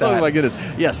worry about that. Oh my goodness.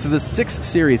 Yes. So the 6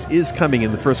 series is coming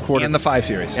in the first quarter. And the 5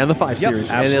 series. And the 5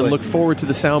 series. Absolutely. And then look forward to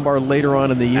the soundbar later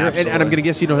on in the year. And I'm going to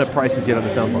guess you don't have prices yet on the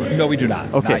soundbar. No, we do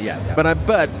not. Okay. Not yet. No.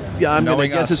 But I'm going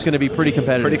to guess it's going to be pretty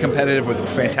competitive. Pretty competitive with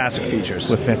fantastic features.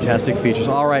 With fantastic features.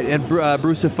 All right. And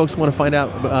Bruce, if folks want to find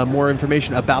out more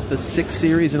information about the 6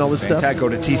 series and all this stuff, go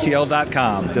to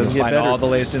TCL.com. You'll find all the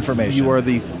latest information. You are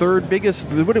the third biggest.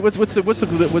 What's the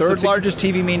third largest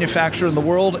TV manufacturer in the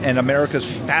world and America's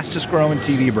fastest growing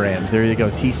TV brand. There you go,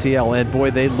 TCL. And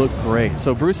boy, they look great.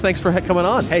 So Bruce, thanks for coming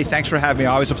on. Hey, thanks for having me.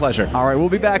 Always a pleasure. All right, we'll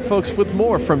be back, folks, with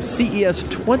more from CES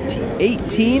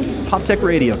 2018. PopTech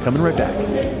Radio coming right back.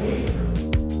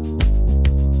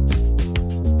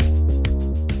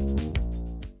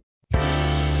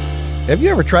 Have you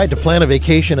ever tried to plan a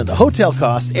vacation and the hotel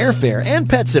costs, airfare, and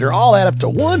pet sitter all add up to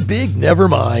one big never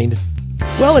mind?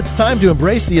 Well, it's time to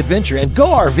embrace the adventure and go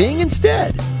RVing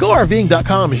instead.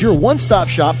 GoRVing.com is your one-stop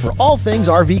shop for all things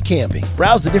RV camping.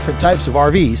 Browse the different types of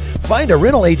RVs, find a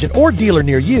rental agent or dealer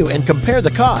near you, and compare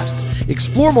the costs.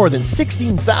 Explore more than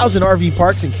 16,000 RV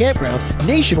parks and campgrounds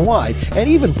nationwide, and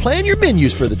even plan your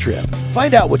menus for the trip.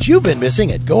 Find out what you've been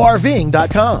missing at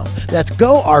GoRVing.com. That's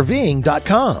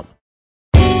GoRVing.com.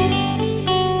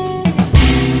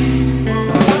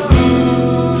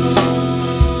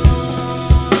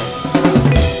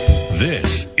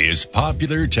 This is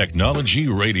Popular Technology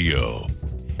Radio,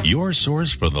 your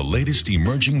source for the latest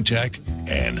emerging tech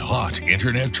and hot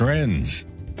internet trends.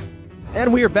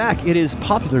 And we are back. It is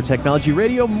Popular Technology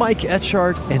Radio. Mike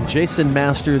Etchart and Jason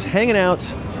Masters hanging out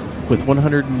with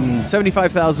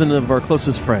 175,000 of our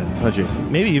closest friends. Huh,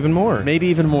 Jason? Maybe even more. Maybe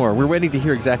even more. We're waiting to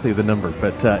hear exactly the number,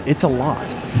 but it's a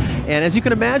lot. And as you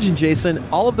can imagine, Jason,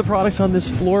 all of the products on this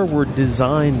floor were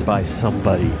designed by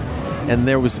somebody. And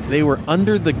they were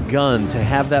under the gun to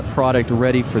have that product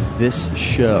ready for this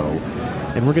show.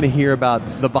 And we're going to hear about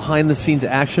the behind-the-scenes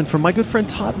action from my good friend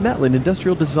Todd Metlin,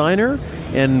 industrial designer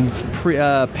and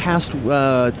past,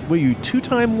 you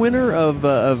two-time winner of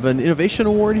an innovation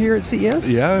award here at CES?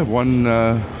 Yeah, I've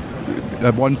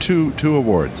won two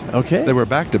awards. Okay. They were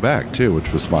back-to-back, too,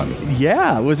 which was fun.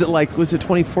 Yeah. Was it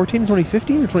 2014,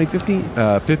 2015, or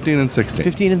 2015? 15 and 16.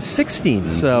 15 and 16. Mm-hmm.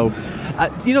 So,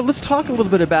 let's talk a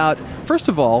little bit about, first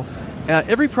of all,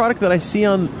 every product that I see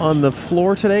on the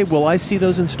floor today, will I see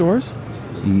those in stores?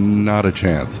 Not a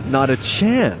chance. Not a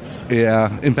chance. Yeah.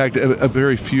 In fact, a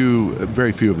very few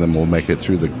of them will make it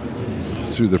through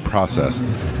the process.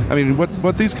 I mean,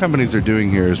 what these companies are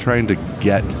doing here is trying to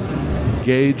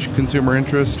gauge consumer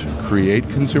interest, create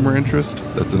consumer interest.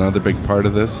 That's another big part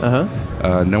of this.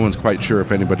 No one's quite sure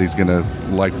if anybody's going to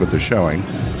like what they're showing.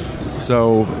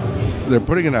 So they're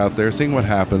putting it out there, seeing what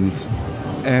happens,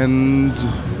 and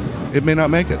it may not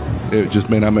make it. It just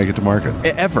may not make it to market.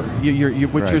 Ever.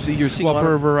 You're seeing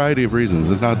for a variety of reasons.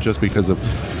 It's not just because of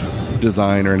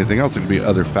design or anything else. It could be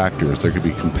other factors. There could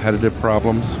be competitive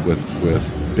problems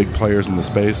with big players in the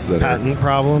space. Patent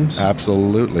problems.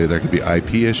 Absolutely. There could be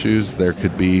IP issues. There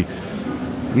could be,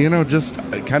 just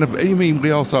kind of,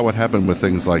 we all saw what happened with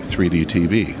things like 3D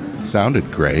TV.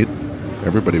 Sounded great.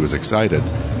 Everybody was excited.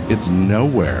 It's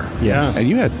nowhere. Yes. And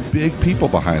you had big people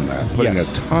behind that, putting a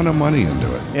ton of money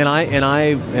into it. And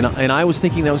I was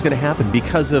thinking that was going to happen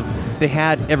because they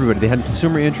had everybody. They had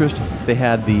consumer interest, they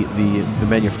had the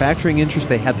manufacturing interest,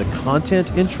 they had the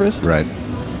content interest. Right.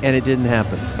 And it didn't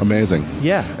happen. Amazing.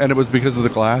 Yeah. And it was because of the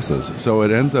glasses. So it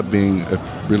ends up being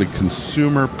a really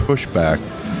consumer pushback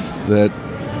that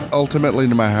ultimately,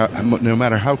 no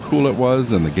matter how cool it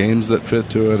was and the games that fit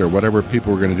to it or whatever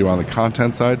people were going to do on the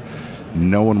content side,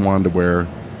 no one wanted to wear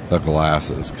the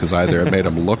glasses because either it made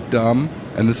them look dumb,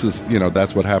 and this is,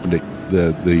 that's what happened to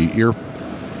the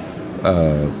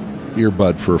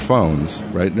earbud for phones,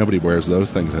 right? Nobody wears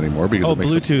those things anymore because it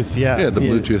makes Bluetooth, the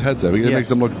Bluetooth headset. It makes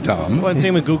them look dumb. Well, and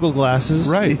same with Google Glasses.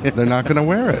 Right. They're not going to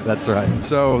wear it. That's right.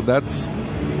 So that's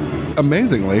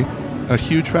amazingly a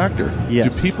huge factor.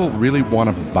 Yes. Do people really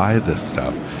want to buy this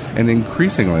stuff? And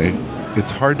increasingly,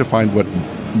 it's hard to find what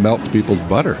melts people's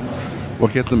butter.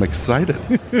 What gets them excited?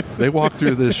 They walk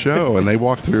through this show and they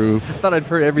walk through. I thought I'd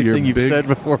heard everything you've said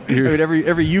before.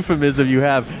 Every euphemism you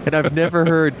have, and I've never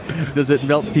heard, does it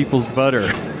melt people's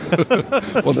butter?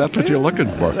 Well, that's what you're looking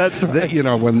for. That's right.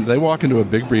 When they walk into a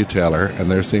big retailer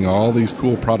and they're seeing all these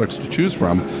cool products to choose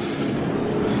from,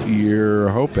 you're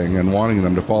hoping and wanting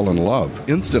them to fall in love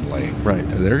instantly. Right.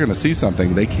 They're going to see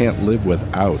something they can't live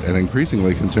without, and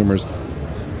increasingly consumers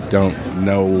don't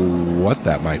know what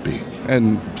that might be.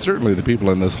 And certainly the people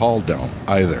in this hall don't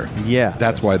either. Yeah.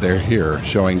 That's why they're here,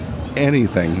 showing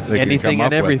anything they can come up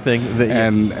and everything with. that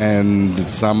And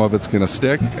some of it's going to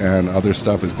stick, and other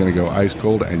stuff is going to go ice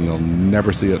cold, and you'll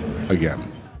never see it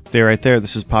again. Stay right there.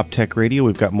 This is Pop Tech Radio.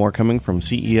 We've got more coming from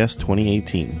CES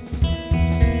 2018.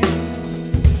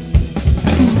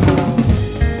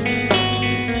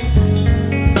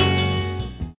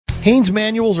 Haynes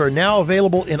manuals are now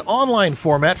available in online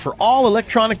format for all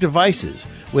electronic devices.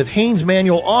 With Haynes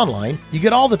Manual Online, you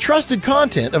get all the trusted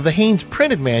content of the Haynes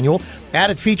printed manual.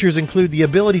 Added features include the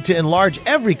ability to enlarge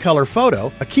every color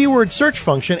photo, a keyword search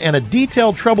function, and a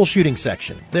detailed troubleshooting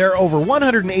section. There are over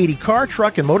 180 car,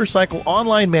 truck, and motorcycle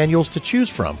online manuals to choose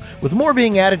from, with more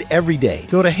being added every day.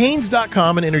 Go to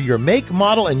Haynes.com and enter your make,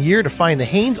 model, and year to find the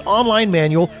Haynes online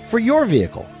manual for your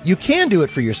vehicle. You can do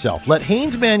it for yourself. Let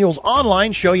Haynes Manuals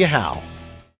Online show you how.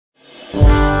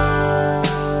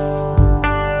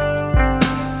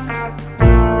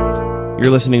 You're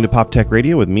listening to Pop Tech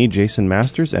Radio with me, Jason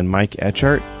Masters, and Mike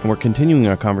Etchart, and we're continuing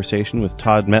our conversation with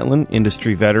Todd Metlin,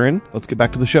 industry veteran. Let's get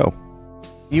back to the show.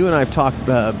 You and I have talked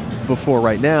before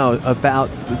right now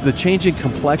about the changing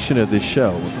complexion of this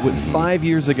show. 5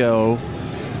 years ago,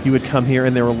 you would come here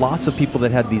and there were lots of people that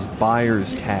had these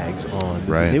buyer's tags on.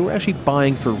 Right. They were actually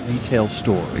buying for retail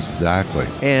stores. Exactly.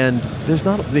 And there's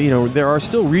not, there are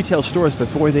still retail stores,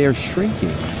 but boy, they are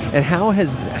shrinking. And how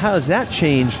has that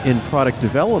changed in product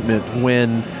development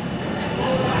when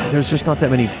there's just not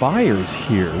that many buyers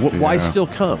here? Why still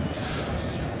come?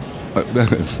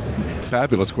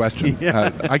 Fabulous question.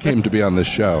 Yeah. I came to be on this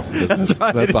show. That's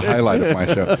the highlight of my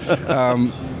show.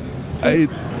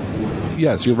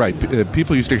 Yes, you're right.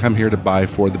 People used to come here to buy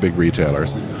for the big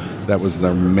retailers. That was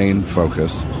their main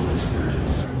focus.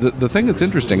 The thing that's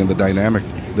interesting and the dynamic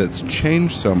that's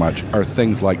changed so much are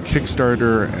things like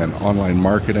Kickstarter and online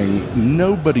marketing.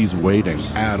 Nobody's waiting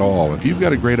at all. If you've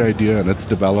got a great idea and it's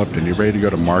developed and you're ready to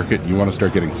go to market and you want to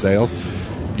start getting sales,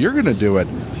 you're going to do it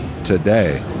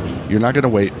today. You're not going to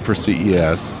wait for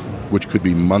CES, which could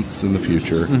be months in the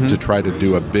future, to try to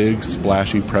do a big,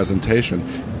 splashy presentation.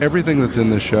 Everything that's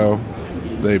in this show,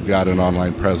 they've got an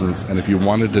online presence, and if you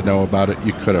wanted to know about it,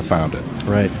 you could have found it.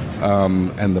 Right.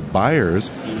 And the buyers,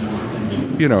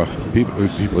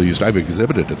 people used. I've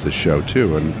exhibited at this show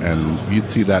too, and you'd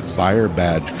see that buyer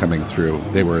badge coming through.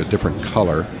 They were a different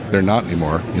color. They're not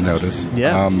anymore. You notice?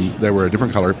 Yeah. They were a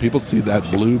different color. People see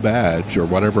that blue badge or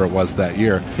whatever it was that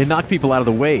year. It knocked people out of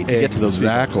the way to get to those people.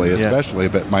 Exactly, especially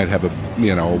if it might have a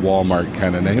Walmart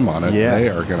kind of name on it. Yeah. They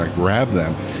are going to grab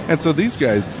them. And so these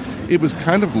guys, it was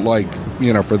kind of like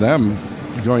for them,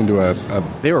 going to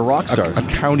they were rock stars. A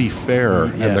county fair,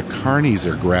 and the carnies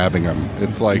are grabbing them.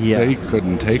 It's like they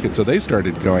couldn't take it, so they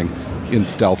started going in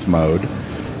stealth mode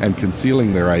and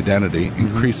concealing their identity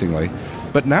increasingly.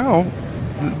 But now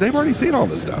they've already seen all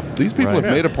this stuff. These people have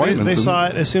made appointments. They saw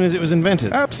it as soon as it was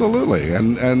invented. Absolutely,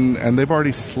 and they've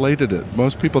already slated it.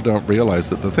 Most people don't realize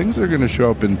that the things that are going to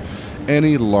show up in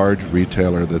any large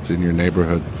retailer that's in your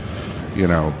neighborhood,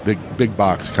 big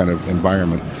box kind of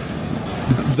environment,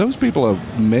 those people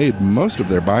have made most of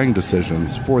their buying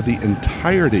decisions for the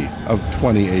entirety of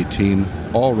 2018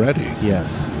 already.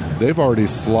 Yes. They've already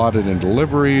slotted in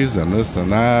deliveries and this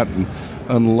and that, and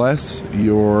unless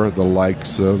you're the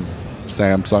likes of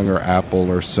Samsung or Apple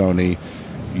or Sony,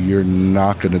 you're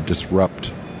not going to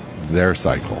disrupt their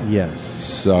cycle. Yes.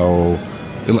 So,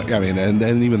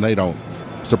 and even they don't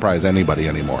surprise anybody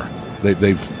anymore.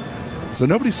 So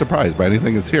nobody's surprised by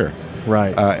anything that's here.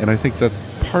 Right. And I think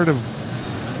that's part of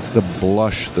the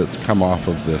blush that's come off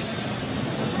of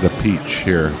the peach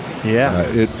here. Yeah.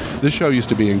 This show used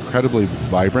to be incredibly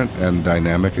vibrant and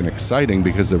dynamic and exciting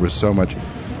because there was so much,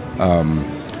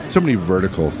 so many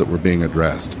verticals that were being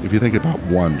addressed. If you think about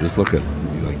one, just look at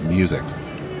music.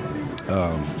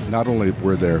 Not only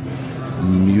were there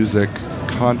music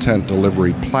content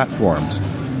delivery platforms,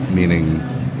 meaning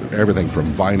everything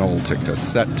from vinyl to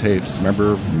cassette tapes.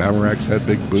 Remember, Memorex had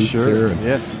big booths here,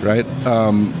 right?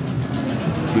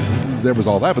 There was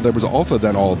all that, but there was also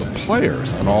then all the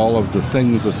players and all of the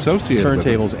things associated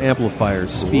turntables, with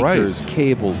amplifiers, speakers,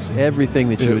 cables, everything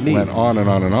that you would need. It went on and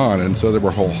on and on, and so there were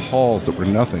whole halls that were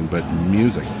nothing but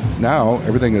music. Now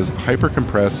everything is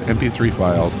hyper-compressed MP3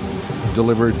 files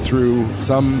delivered through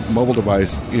some mobile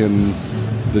device in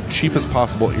the cheapest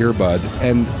possible earbud,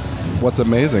 and what's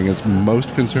amazing is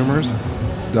most consumers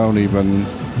don't even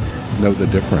know the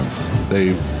difference.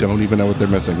 They don't even know what they're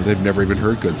missing. They've never even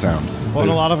heard good sound. Well,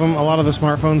 and a lot of the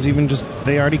smartphones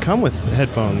they already come with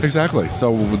headphones. Exactly.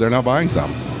 So they're not buying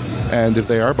some. And if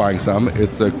they are buying some,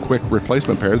 it's a quick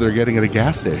replacement pair they're getting at a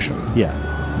gas station.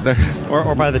 Yeah.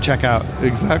 Or by the checkout.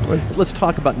 Exactly. Let's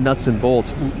talk about nuts and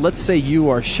bolts. Let's say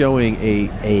you are showing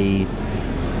a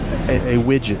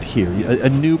widget here, a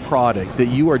new product that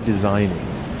you are designing.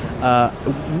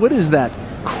 What is that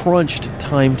crunched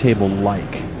timetable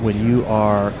like when you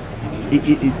are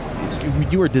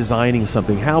designing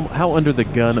something? How under the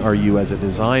gun are you as a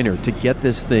designer to get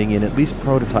this thing in at least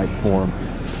prototype form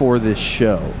for this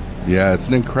show? Yeah, it's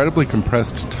an incredibly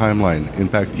compressed timeline. In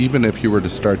fact, even if you were to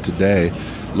start today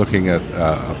looking at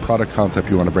a product concept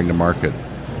you want to bring to market,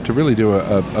 to really do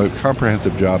a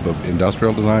comprehensive job of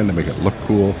industrial design to make it look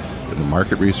cool, and the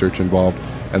market research involved,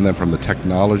 and then from the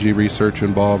technology research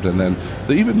involved, and then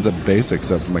even the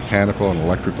basics of mechanical and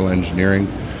electrical engineering.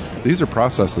 These are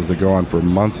processes that go on for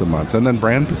months and months. And then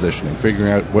brand positioning,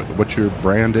 figuring out what your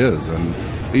brand is. And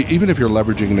even if you're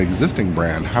leveraging an existing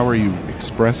brand, how are you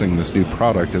expressing this new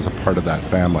product as a part of that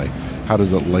family? How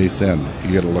does it lace in?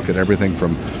 You got to look at everything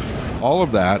from all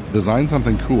of that, design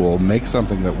something cool, make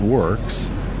something that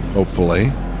works,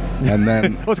 hopefully. And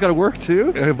then it's got to work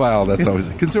too. Well, that's always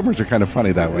consumers are kind of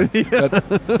funny that way. Yeah.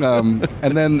 But,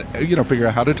 and then figure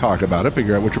out how to talk about it,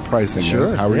 figure out what your pricing is,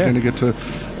 how are you going to get to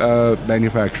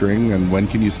manufacturing, and when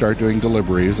can you start doing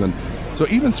deliveries. And so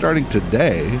even starting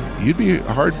today, you'd be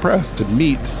hard pressed to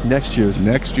meet next year's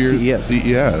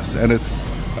CES, and it's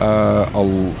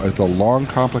a long,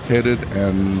 complicated,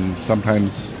 and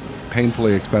sometimes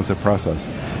painfully expensive process.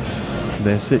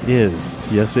 Yes, it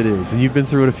is. And you've been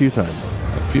through it a few times.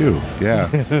 A few, yeah.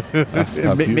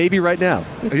 Maybe right now.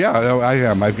 Yeah, I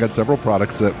am. I've got several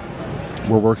products that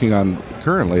we're working on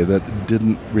currently that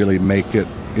didn't really make it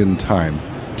in time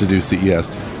to do CES.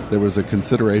 There was a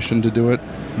consideration to do it,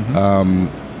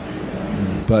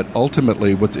 but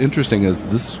ultimately what's interesting is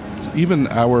this, even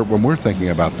when we're thinking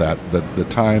about that, the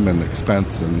time and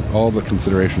expense and all the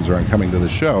considerations around coming to the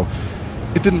show,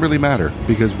 it didn't really matter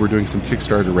because we're doing some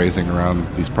Kickstarter raising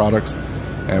around these products,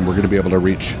 and we're going to be able to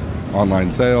reach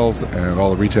online sales and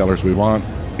all the retailers we want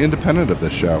independent of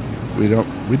this show. We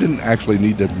didn't actually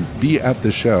need to be at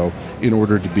this show in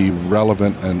order to be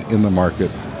relevant and in the market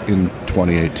in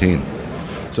 2018.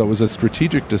 So it was a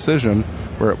strategic decision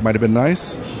where it might have been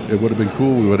nice, it would have been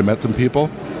cool, we would have met some people,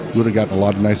 we would have gotten a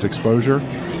lot of nice exposure,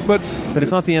 but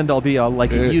it's not the end all be all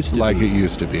like it used to be. Like it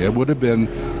used to be. It would have been,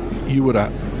 you would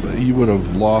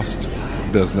have lost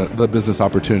the business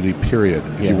opportunity period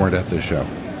if you weren't at this show.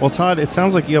 Well, Todd, it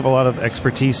sounds like you have a lot of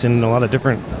expertise in a lot of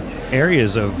different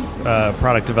areas of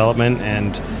product development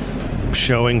and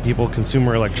showing people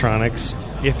consumer electronics.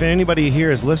 If anybody here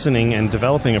is listening and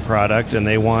developing a product and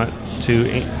they want to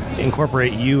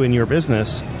incorporate you in your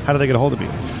business, how do they get a hold of you?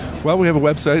 Well, we have a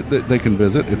website that they can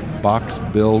visit. It's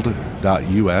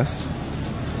boxbuild.us,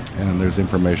 and there's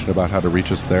information about how to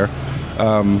reach us there.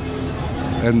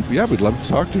 And yeah, we'd love to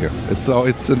talk to you. It's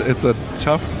a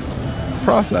tough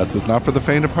process. It's not for the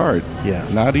faint of heart. Yeah,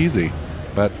 not easy,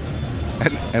 but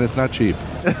and it's not cheap.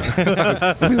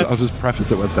 I'll just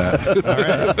preface it with that.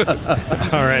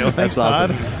 All right. Well, thanks,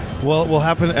 awesome. Todd. Well, we'll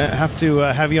have to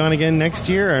have you on again next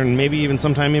year, and maybe even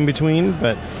sometime in between.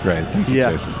 But great, thank you,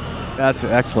 Jason. That's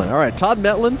excellent. All right, Todd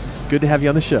Metlin, good to have you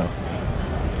on the show.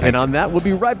 And on that, we'll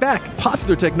be right back.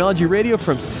 Popular Technology Radio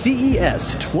from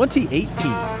CES 2018.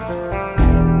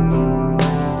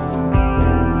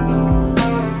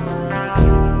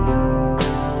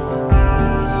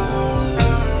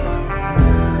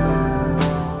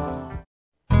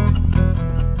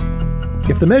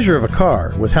 If the measure of a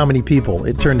car was how many people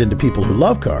it turned into people who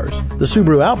love cars, the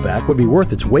Subaru Outback would be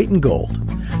worth its weight in gold,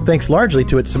 thanks largely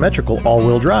to its symmetrical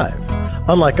all-wheel drive.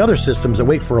 Unlike other systems that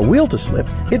wait for a wheel to slip,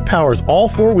 it powers all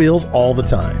four wheels all the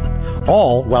time,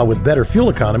 all while with better fuel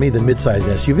economy than midsize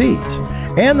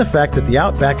SUVs. And the fact that the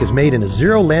Outback is made in a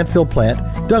zero landfill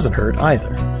plant doesn't hurt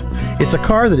either. It's a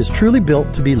car that is truly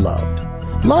built to be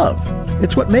loved. Love.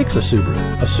 It's what makes a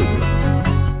Subaru a Subaru.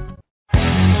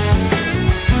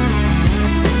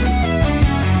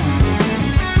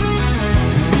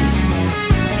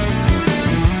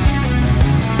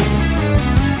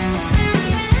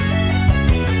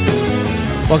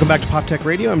 Welcome back to Pop Tech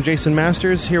Radio. I'm Jason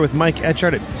Masters here with Mike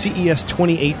Etchart at CES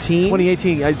 2018.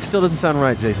 2018. It still doesn't sound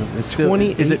right, Jason. It's still,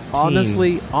 2018. Is it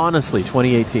honestly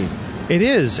 2018? It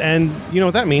is, and you know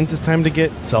what that means? It's time to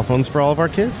get cell phones for all of our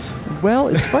kids. Well,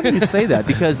 it's funny you say that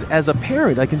because as a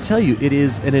parent, I can tell you it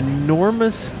is an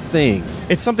enormous thing.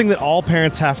 It's something that all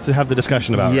parents have to have the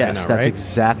discussion about. Yes, right now, that's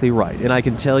exactly right. And I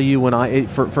can tell you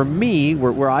for me,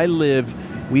 where I live,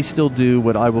 we still do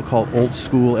what I will call old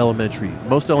school elementary.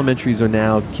 Most elementaries are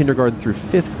now kindergarten through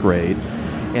 5th grade,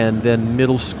 and then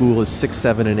middle school is 6,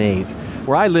 7, and 8.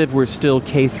 Where I live, we're still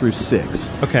K through 6.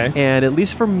 Okay. And at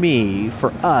least for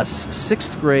us,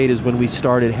 6th grade is when we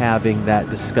started having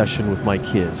that discussion with my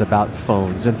kids about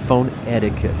phones and phone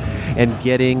etiquette and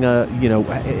getting,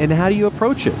 and how do you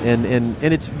approach it? And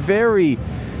it's very,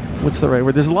 what's the right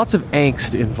word? There's lots of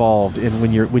angst involved in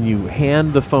when you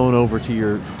hand the phone over to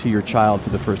your child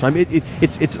for the first time.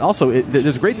 It's also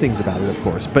there's great things about it, of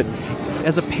course, but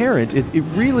as a parent, it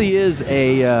really is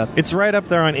a. It's right up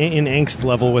there in angst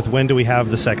level with when do we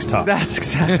have the sex talk. That's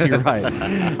exactly right.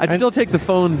 I'd still take the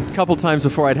phone a couple times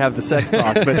before I'd have the sex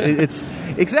talk, but it's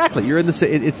exactly you're in the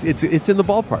it's in the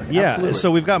ballpark. Yeah. Absolutely. So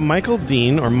we've got Michael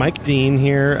Dean or Mike Dean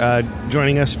here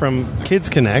joining us from Kids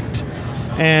Connect,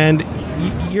 and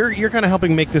you're kind of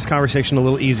helping make this conversation a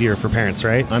little easier for parents,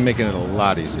 right? I'm making it a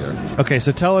lot easier. Okay,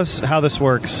 so tell us how this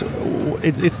works.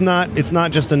 It's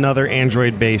not just another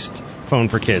Android-based phone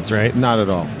for kids, right? Not at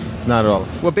all. Not at all.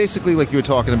 Well, basically, like you were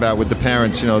talking about with the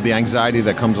parents, the anxiety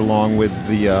that comes along with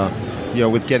the,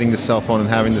 with getting the cell phone and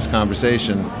having this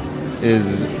conversation,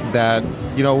 is that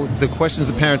the questions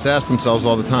the parents ask themselves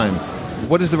all the time.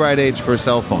 What is the right age for a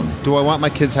cell phone? Do I want my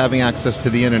kids having access to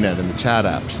the internet and the chat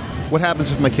apps? What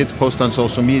happens if my kids post on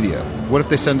social media? What if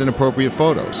they send inappropriate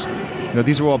photos?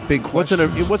 These are all big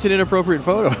questions. What's an inappropriate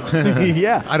photo?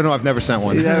 Yeah. I don't know. I've never sent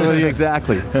one. Yeah, well,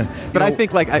 exactly. But I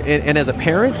think, and as a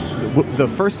parent, the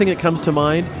first thing that comes to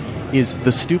mind is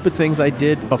the stupid things I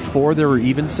did before there were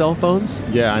even cell phones.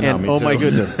 Yeah, I know. And me oh too. My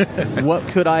goodness,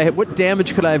 what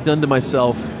damage could I have done to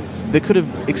myself that could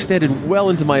have extended well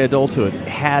into my adulthood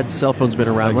had cell phones been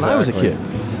around when I was a kid.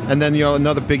 And then,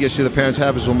 another big issue the parents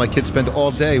have is when my kids spend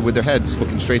all day with their heads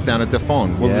looking straight down at their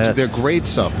phone. Well, yes. Their grades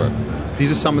suffer.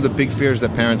 These are some of the big fears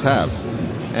that parents have.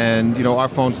 And, our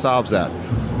phone solves that.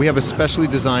 We have a specially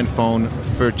designed phone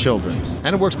for children.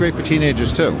 And it works great for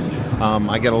teenagers, too.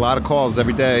 I get a lot of calls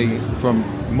every day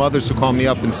from mothers who call me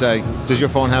up and say, does your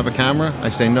phone have a camera? I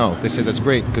say no. They say, that's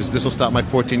great, because this will stop my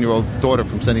 14-year-old daughter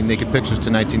from sending naked pictures to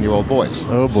 19-year-old boys.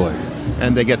 Oh, boy.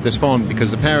 And they get this phone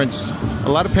because a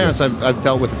lot of parents I've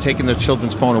dealt with have taken their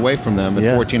children's phone away from them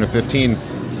at 14 or 15.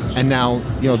 And now,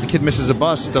 the kid misses a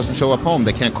bus, doesn't show up home.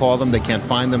 They can't call them. They can't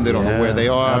find them. They don't know where they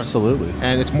are. Absolutely.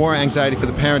 And it's more anxiety for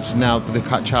the parents now for the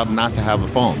child not to have a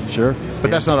phone. Sure.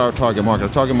 But that's not our target market.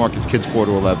 Our target market is kids 4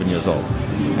 to 11 years old.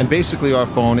 And basically our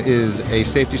phone is a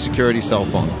safety security cell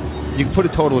phone. You can put a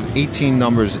total of 18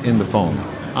 numbers in the phone.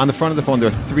 On the front of the phone, there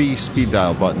are 3 speed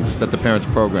dial buttons that the parents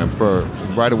program for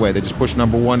right away. They just push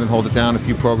number 1 and hold it down. If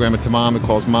you program it to mom, it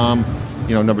calls mom.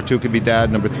 Number 2 could be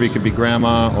dad. Number 3 could be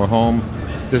grandma or home.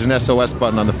 There's an SOS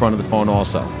button on the front of the phone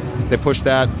also. They push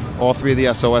that. All 3 of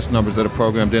the SOS numbers that are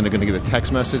programmed in are going to get a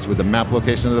text message with the map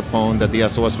location of the phone that the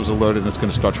SOS was alerted, and it's going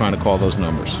to start trying to call those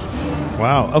numbers.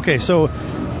 Wow. Okay, so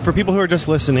for people who are just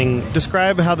listening,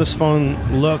 describe how this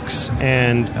phone looks.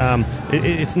 And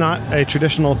it's not a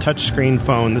traditional touchscreen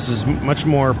phone. This is much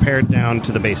more pared down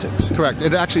to the basics. Correct.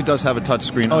 It actually does have a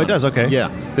touchscreen. Oh, it does? Okay. Yeah.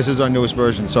 This is our newest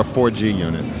version. It's our 4G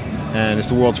unit. And it's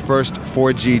the world's first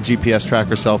 4G GPS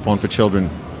tracker cell phone for children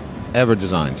ever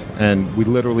designed. And we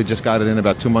literally just got it in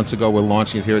about 2 months ago. We're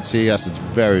launching it here at CES. It's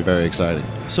very, very exciting.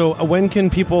 So when can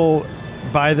people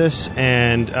buy this,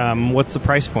 and what's the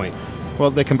price point?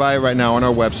 Well, they can buy it right now on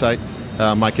our website,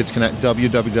 MyKidsConnect,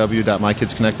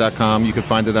 www.mykidsconnect.com. You can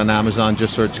find it on Amazon.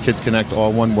 Just search Kids Connect,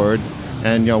 all one word.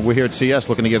 And, we're here at CES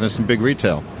looking to get into some big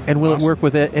retail. And will it work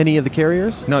with any of the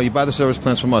carriers? No, you buy the service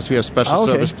plans from us. We have special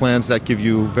service plans that give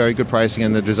you very good pricing,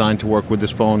 and they're designed to work with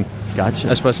this phone. Gotcha.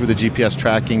 Especially with the GPS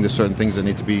tracking. There's certain things that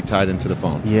need to be tied into the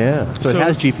phone. Yeah. So it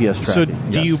has GPS tracking.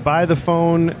 So do you buy the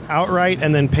phone outright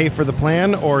and then pay for the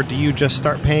plan, or do you just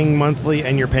start paying monthly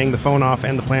and you're paying the phone off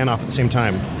and the plan off at the same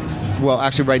time? Well,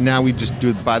 actually, right now we just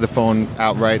buy the phone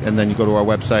outright, and then you go to our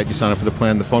website, you sign up for the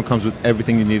plan. The phone comes with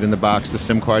everything you need in the box, the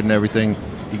SIM card and everything.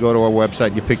 You go to our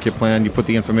website, you pick your plan, you put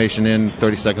the information in,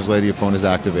 30 seconds later your phone is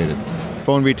activated.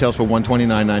 Phone retails for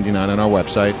 $129.99 on our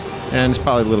website, and it's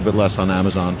probably a little bit less on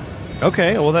Amazon.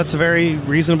 Okay, well, that's a very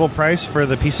reasonable price for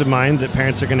the peace of mind that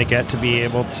parents are going to get to be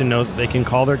able to know that they can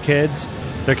call their kids.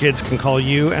 Their kids can call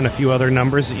you and a few other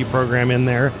numbers that you program in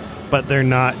there, but they're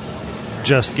not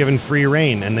just given free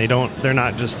reign, and they're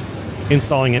not just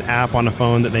installing an app on a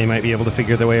phone that they might be able to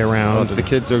figure their way around. Well, the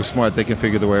kids are smart. They can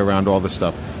figure their way around all this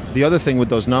stuff. The other thing with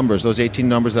those numbers, those 18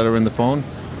 numbers that are in the phone,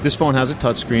 this phone has a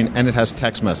touchscreen and it has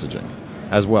text messaging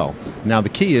as well. Now, the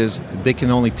key is they can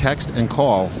only text and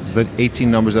call the 18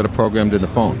 numbers that are programmed in the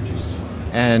phone.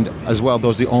 And as well,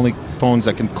 those are the only phones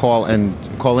that can call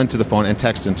into the phone and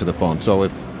text into the phone. So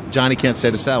if Johnny can't say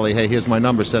to Sally, hey, here's my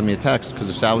number, send me a text, because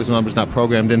if Sally's number's not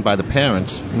programmed in by the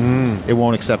parents, it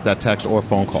won't accept that text or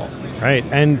phone call. Right.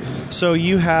 And so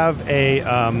you have a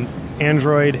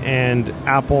Android and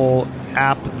Apple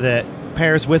app that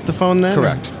pairs with the phone then?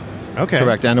 Correct. Okay.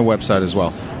 Correct, and a website as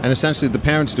well. And essentially the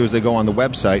parents do is they go on the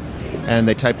website and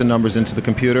they type the numbers into the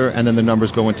computer, and then the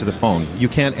numbers go into the phone. You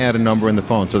can't add a number in the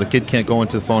phone, so the kid can't go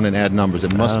into the phone and add numbers.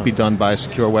 It must be done by a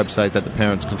secure website that the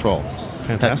parents control.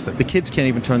 Fantastic. The kids can't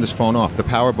even turn this phone off. The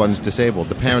power button's disabled.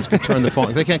 The parents can turn the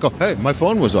phone. They can't go, hey, my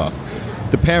phone was off.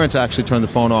 The parents actually turn the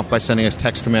phone off by sending a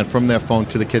text command from their phone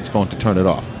to the kid's phone to turn it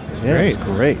off. Yeah,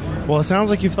 great. Well, it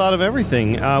sounds like you've thought of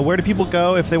everything. Where do people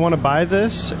go if they want to buy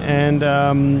this?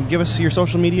 And give us your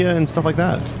social media and stuff like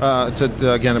that. It's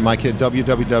again at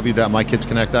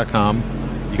www.mykidsconnect.com.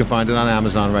 You can find it on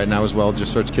Amazon right now as well.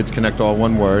 Just search Kids Connect, all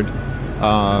one word.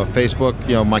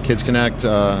 Facebook, My Kids Connect,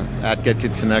 at Get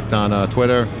Kids Connect on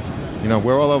Twitter.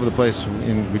 We're all over the place.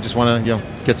 And we just want to,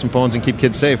 get some phones and keep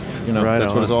kids safe. Right that's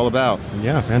on. what it's all about.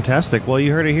 Yeah, fantastic. Well,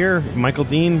 you heard it here. Michael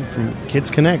Dean from Kids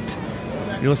Connect.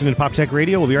 You're listening to Pop Tech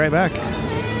Radio. We'll be right back.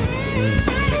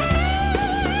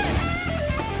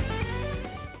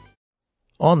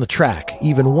 On the track,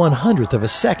 even 1/100th of a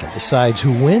second decides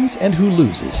who wins and who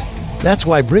loses. That's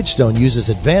why Bridgestone uses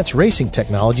advanced racing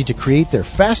technology to create their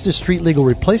fastest street-legal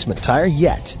replacement tire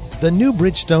yet. The new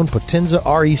Bridgestone Potenza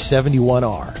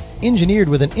RE71R. Engineered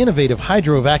with an innovative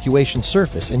hydro-evacuation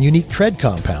surface and unique tread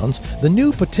compounds, the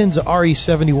new Potenza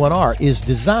RE71R is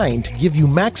designed to give you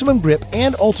maximum grip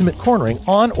and ultimate cornering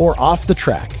on or off the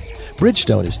track.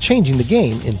 Bridgestone is changing the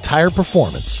game in tire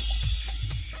performance.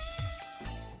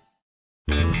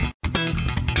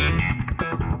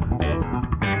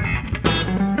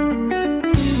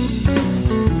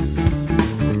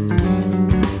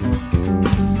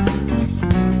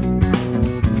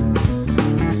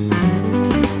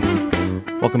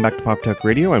 Welcome back to Pop Tech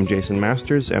Radio. I'm Jason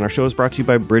Masters, and our show is brought to you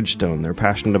by Bridgestone. They're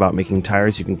passionate about making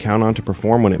tires you can count on to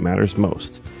perform when it matters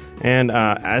most. And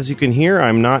as you can hear,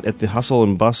 I'm not at the hustle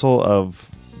and bustle of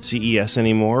CES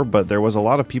anymore, but there was a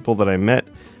lot of people that I met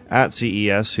at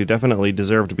CES who definitely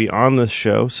deserve to be on this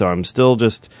show, so I'm still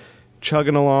just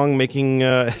chugging along,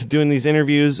 doing these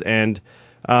interviews. And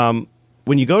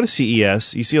when you go to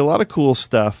CES, you see a lot of cool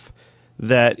stuff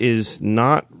that is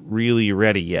not really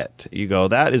ready yet. You go,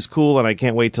 that is cool, and I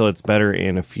can't wait till it's better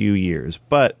in a few years.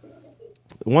 But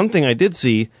one thing I did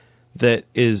see that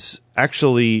is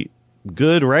actually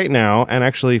good right now, and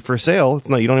actually for sale, it's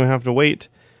not, you don't even have to wait,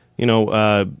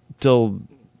 till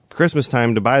Christmas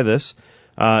time to buy this.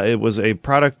 It was a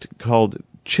product called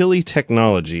Chili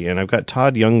Technology, and I've got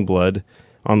Todd Youngblood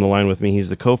on the line with me. He's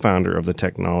the co-founder of the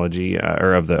technology,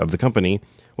 or of the company.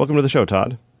 Welcome to the show,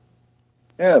 Todd.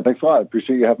 Yeah, thanks a lot. I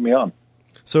appreciate you having me on.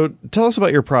 So tell us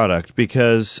about your product,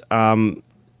 because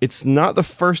it's not the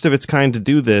first of its kind to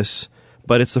do this,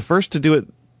 but it's the first to do it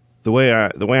the way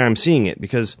I'm seeing it.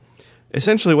 Because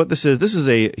essentially what this is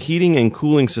a heating and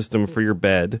cooling system for your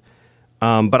bed.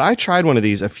 But I tried one of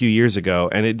these a few years ago,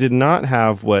 and it did not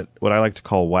have what I like to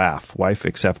call WAF, wife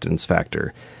acceptance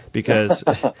factor. Because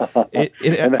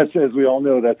and that's, as we all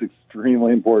know, that's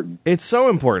extremely important. It's so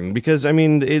important because they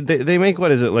make,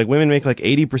 what is it, like women make like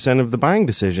 80% of the buying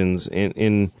decisions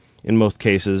in most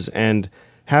cases, and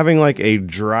having like a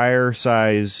dryer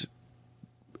size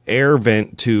air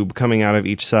vent tube coming out of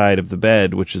each side of the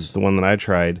bed, which is the one that I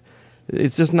tried,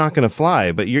 it's just not going to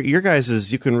fly. But your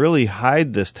guys' you can really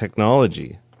hide this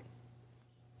technology.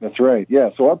 That's right. Yeah.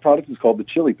 So our product is called the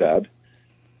Chili Pad.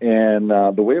 And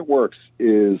the way it works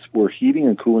is we're heating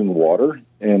and cooling water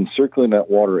and circulating that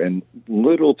water in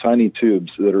little tiny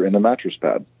tubes that are in the mattress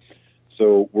pad.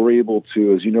 So we're able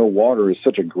to, as you know, water is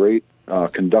such a great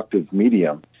conductive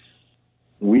medium.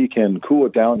 We can cool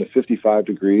it down to 55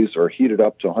 degrees or heat it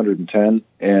up to 110,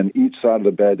 and each side of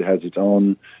the bed has its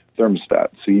own thermostat.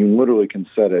 So you literally can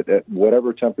set it at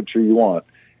whatever temperature you want,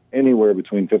 anywhere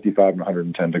between 55 and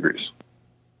 110 degrees.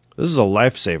 This is a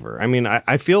lifesaver. I mean,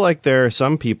 I feel like there are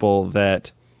some people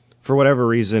that, for whatever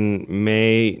reason,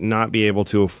 may not be able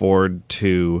to afford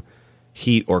to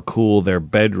heat or cool their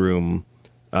bedroom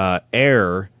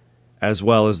air as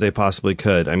well as they possibly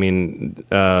could. I mean,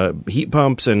 heat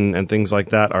pumps and things like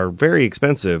that are very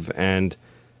expensive, and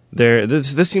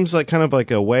this seems like kind of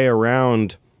like a way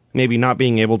around maybe not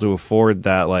being able to afford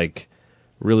that like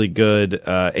really good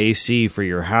AC for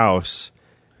your house,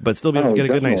 but still be able to get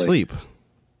a good night's sleep.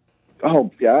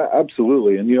 Oh, yeah,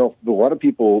 absolutely. And, a lot of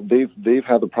people, they've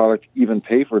had the product even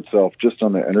pay for itself just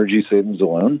on the energy savings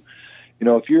alone.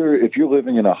 If you're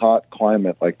living in a hot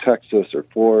climate like Texas or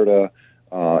Florida,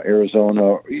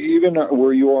 Arizona, even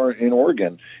where you are in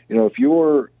Oregon. If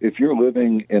you're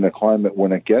living in a climate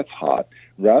when it gets hot,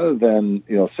 rather than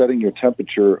setting your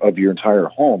temperature of your entire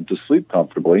home to sleep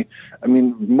comfortably, I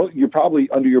mean, you're probably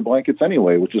under your blankets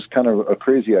anyway, which is kind of a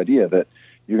crazy idea that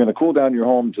you're going to cool down your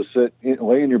home to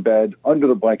lay in your bed under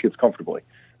the blankets comfortably.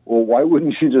 Well, why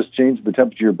wouldn't you just change the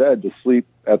temperature of your bed to sleep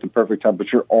at the perfect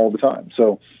temperature all the time?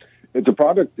 So it's a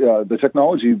product, the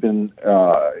technology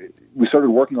we started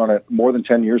working on it more than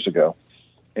 10 years ago.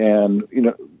 And,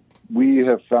 we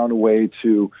have found a way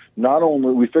to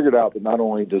we figured out that not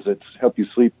only does it help you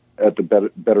sleep at the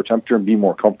better temperature and be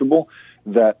more comfortable,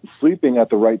 that sleeping at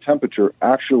the right temperature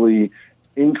actually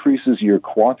increases your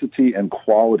quantity and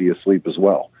quality of sleep as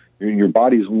well. Your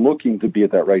body's looking to be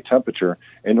at that right temperature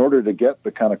in order to get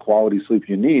the kind of quality sleep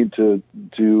you need to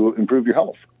improve your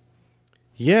health.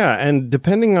 Yeah, and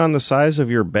depending on the size of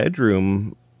your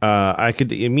bedroom, I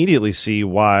could immediately see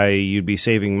why you'd be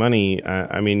saving money.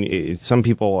 I mean, some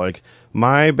people, like,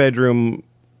 my bedroom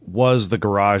was the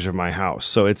garage of my house,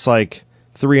 so it's like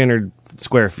 300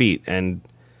 square feet, and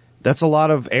that's a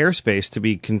lot of airspace to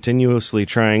be continuously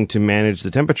trying to manage the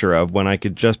temperature of when I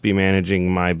could just be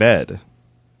managing my bed.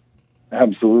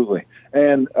 Absolutely.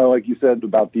 And like you said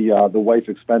about the wife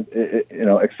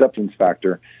acceptance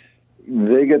factor,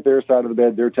 they get their side of the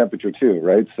bed, their temperature too,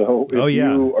 right? So if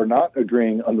you are not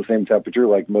agreeing on the same temperature,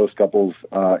 like most couples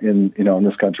in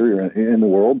this country or in the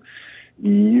world,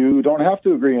 you don't have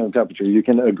to agree on the temperature. You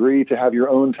can agree to have your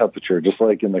own temperature, just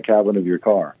like in the cabin of your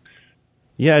car.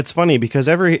 Yeah, it's funny because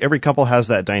every couple has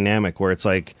that dynamic where it's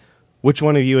like, which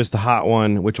one of you is the hot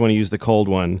one, which one of you is the cold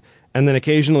one, and then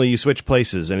occasionally you switch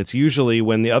places, and it's usually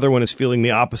when the other one is feeling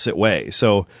the opposite way.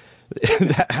 So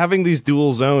having these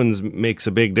dual zones makes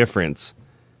a big difference.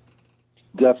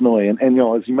 Definitely. And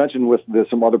as you mentioned with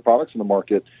some other products in the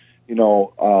market,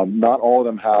 not all of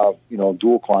them have,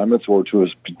 dual climates or to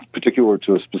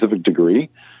a specific degree.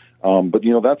 But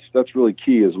that's really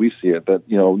key as we see it, that,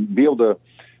 be able to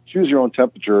choose your own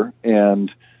temperature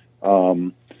and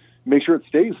make sure it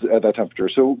stays at that temperature.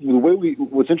 So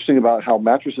what's interesting about how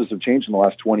mattresses have changed in the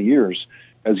last 20 years,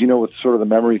 as you know, with sort of the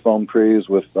memory foam craze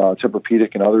with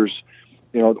Tempur-Pedic and others,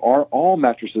 all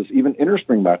mattresses, even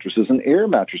innerspring mattresses and air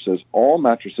mattresses, all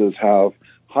mattresses have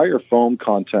higher foam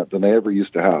content than they ever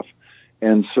used to have.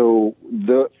 And so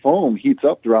the foam heats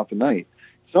up throughout the night.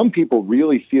 Some people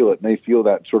really feel it, and they feel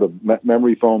that sort of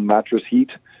memory foam mattress heat.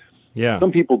 Yeah.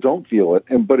 Some people don't feel it,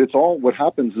 but it's all, what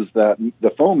happens is that the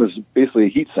foam is basically a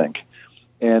heat sink,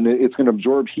 and it's going to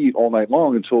absorb heat all night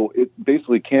long until it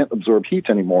basically can't absorb heat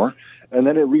anymore, and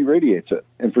then it re-radiates it.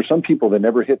 And for some people, they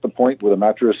never hit the point where the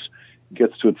mattress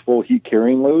gets to its full heat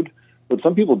carrying load, but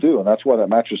some people do, and that's why that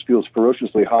mattress feels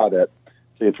ferociously hot at,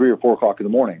 say, 3 or 4 o'clock in the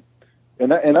morning.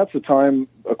 And that's the time,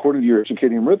 according to your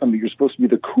circadian rhythm, that you're supposed to be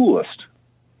the coolest.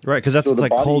 Right, because that's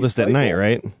like coldest at night,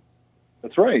 right?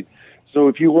 That's right. So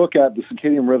if you look at the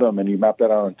circadian rhythm and you map that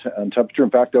out on temperature,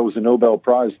 in fact, that was a Nobel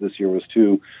Prize this year, was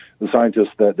to the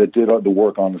scientists that did the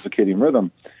work on the circadian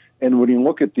rhythm. And when you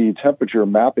look at the temperature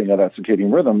mapping of that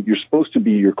circadian rhythm, you're supposed to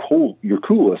be your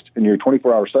coolest in your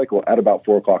 24-hour cycle at about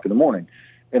 4 o'clock in the morning.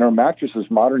 And our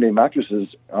mattresses, modern-day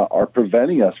mattresses, are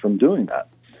preventing us from doing that.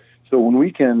 So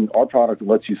when our product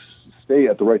lets you stay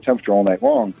at the right temperature all night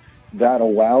long, that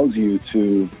allows you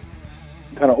to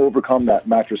kind of overcome that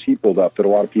mattress heat buildup that a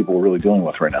lot of people are really dealing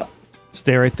with right now.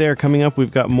 Stay right there. Coming up,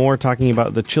 we've got more talking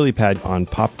about the ChiliPad on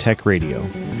Pop Tech Radio.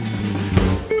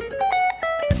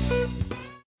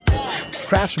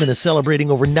 Craftsman is celebrating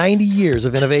over 90 years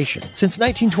of innovation. Since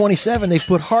 1927, they've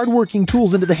put hardworking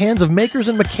tools into the hands of makers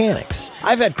and mechanics.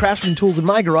 I've had Craftsman tools in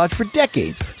my garage for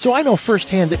decades, so I know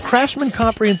firsthand that Craftsman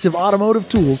comprehensive automotive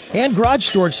tools and garage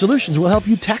storage solutions will help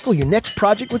you tackle your next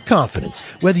project with confidence,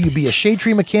 whether you be a shade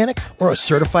tree mechanic or a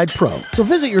certified pro. So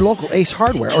visit your local Ace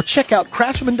Hardware or check out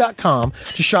Craftsman.com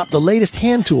to shop the latest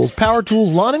hand tools, power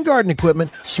tools, lawn and garden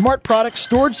equipment, smart products,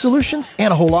 storage solutions,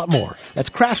 and a whole lot more. That's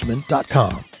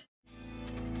Craftsman.com.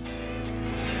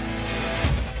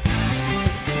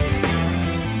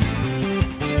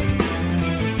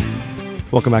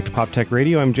 Welcome back to Pop Tech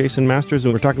Radio. I'm Jason Masters,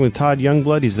 and we're talking with Todd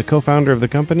Youngblood. He's the co-founder of the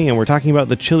company, and we're talking about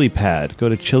the ChiliPad. Go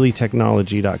to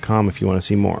chilitechnology.com if you want to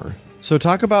see more. So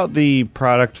talk about the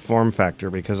product form factor,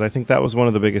 because I think that was one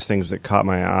of the biggest things that caught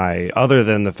my eye, other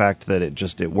than the fact that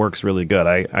it works really good.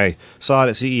 I saw it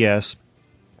at CES,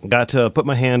 got to put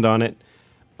my hand on it.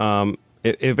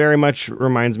 It very much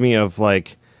reminds me of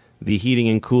like the heating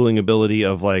and cooling ability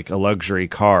of like a luxury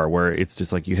car, where it's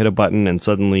just like you hit a button and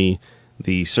suddenly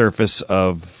the surface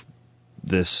of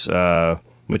this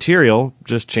material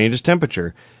just changes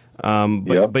temperature.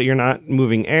 But you're not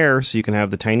moving air, so you can have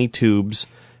the tiny tubes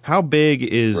How big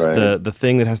is the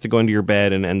thing that has to go into your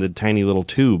bed and the tiny little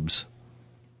tubes?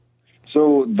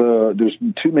 So there's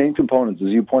two main components, as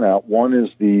you point out. One is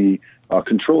the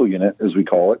control unit, as we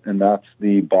call it, and that's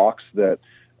the box that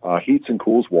heats and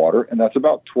cools water, and that's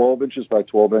about 12 inches by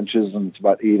 12 inches, and it's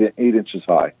about 8 inches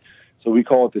high. So we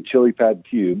call it the ChiliPad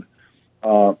Cube.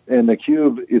 And the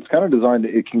cube, it's kind of designed,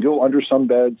 it can go under some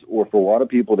beds, or for a lot of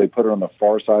people, they put it on the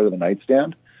far side of the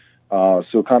nightstand.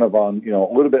 So kind of on,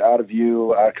 a little bit out of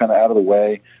view, kind of out of the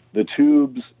way. The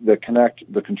tubes that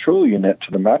connect the control unit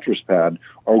to the mattress pad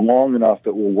are long enough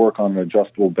that will work on an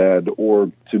adjustable bed or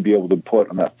to be able to put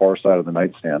on that far side of the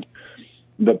nightstand.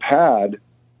 The pad,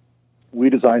 we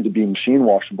designed to be machine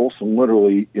washable, so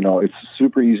literally, it's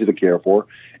super easy to care for.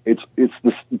 It's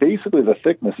basically the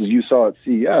thickness, as you saw at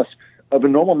CES, of a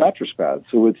normal mattress pad.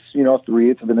 So it's,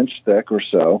 3/8 of an inch thick or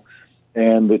so.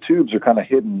 And the tubes are kind of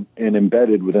hidden and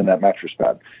embedded within that mattress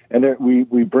pad. And there, we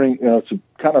bring, it's a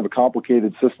kind of a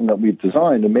complicated system that we've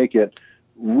designed to make it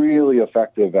really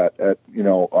effective at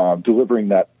delivering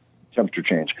that temperature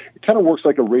change. It kind of works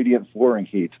like a radiant flooring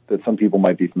heat that some people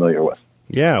might be familiar with.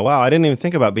 Yeah, wow, I didn't even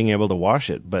think about being able to wash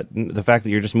it, but the fact that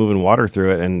you're just moving water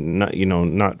through it and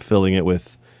not filling it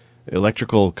with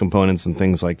electrical components and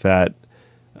things like that,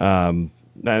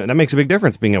 that makes a big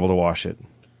difference, being able to wash it.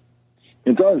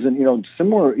 It does, and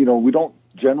similar. We don't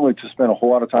generally to spend a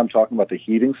whole lot of time talking about the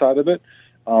heating side of it,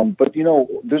 but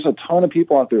there's a ton of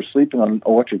people out there sleeping on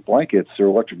electric blankets or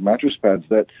electric mattress pads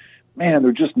that, man,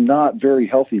 they're just not very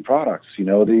healthy products. We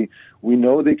know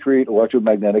they create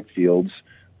electromagnetic fields.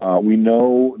 We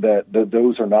know that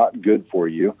those are not good for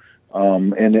you,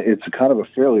 and it's kind of a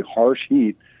fairly harsh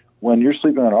heat. When you're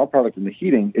sleeping on our product in the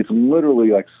heating, it's literally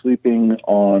like sleeping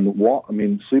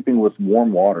sleeping with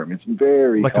warm water. It's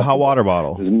very like a hot water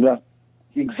bottle.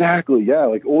 Exactly, yeah,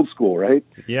 like old school, right?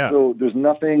 Yeah. So there's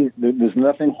nothing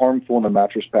harmful in the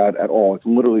mattress pad at all. It's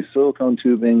literally silicone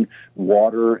tubing,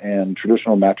 water, and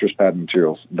traditional mattress pad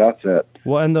materials. That's it.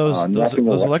 Well, and those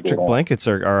electric blankets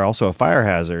are also a fire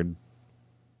hazard.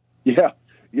 Yeah.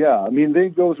 They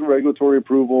go through regulatory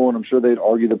approval, and I'm sure they'd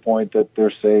argue the point that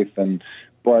they're safe.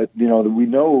 But we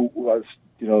know,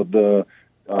 the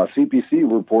CPC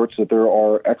reports that there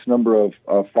are X number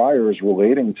of fires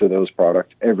relating to those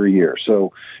products every year.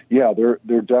 So, yeah, there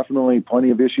are definitely plenty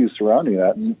of issues surrounding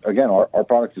that. And again, our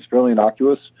product is fairly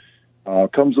innocuous.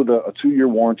 Comes with a 2-year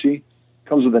warranty.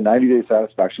 Comes with a 90-day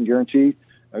satisfaction guarantee.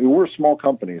 We're a small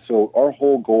company, so our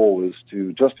whole goal is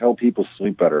to just help people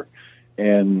sleep better.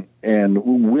 And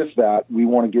with that, we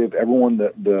want to give everyone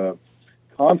the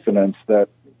confidence that,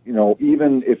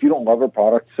 even if you don't love our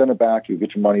product, send it back. You'll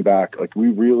get your money back. Like, we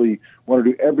really want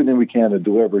to do everything we can to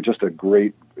deliver just a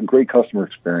great customer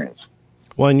experience.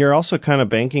 Well, and you're also kind of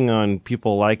banking on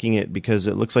people liking it because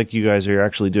it looks like you guys are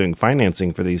actually doing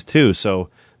financing for these too. So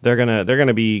they're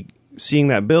gonna be seeing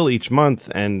that bill each month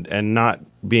and not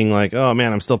being like, oh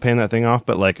man, I'm still paying that thing off,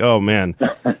 but like, oh man,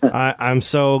 I'm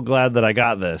so glad that I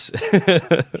got this.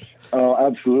 Oh,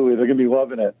 absolutely. They're going to be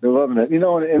loving it. They're loving it.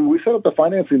 And we set up the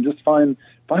financing just find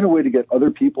a way to get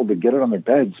other people to get it on their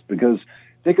beds, because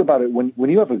think about it. When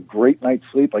you have a great night's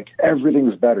sleep, like,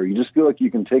 everything's better. You just feel like you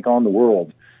can take on the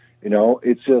world.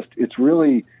 It's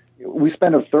really, we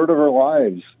spend a third of our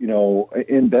lives,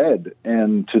 in bed,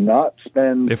 and to not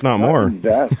spend, if not more,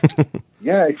 invest.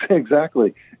 Yeah,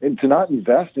 exactly. And to not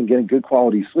invest in getting good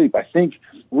quality sleep, I think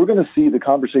we're going to see the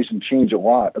conversation change a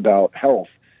lot about health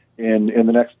in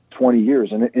the next 20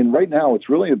 years. And right now, it's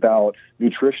really about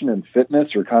nutrition and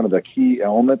fitness are kind of the key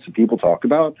elements that people talk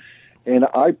about. And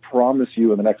I promise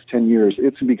you, in the next 10 years,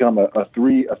 it's going to become a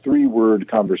three-word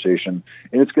conversation,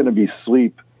 and it's going to be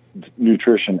sleep,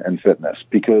 nutrition, and fitness.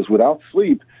 Because without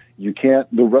sleep, the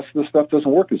rest of the stuff doesn't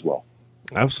work as well.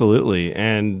 Absolutely.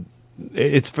 And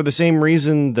it's for the same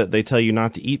reason that they tell you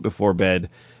not to eat before bed,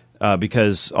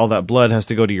 because all that blood has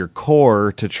to go to your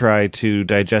core to try to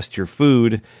digest your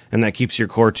food, and that keeps your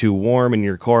core too warm, and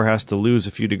your core has to lose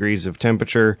a few degrees of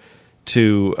temperature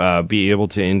to be able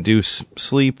to induce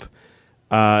sleep.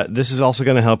 This is also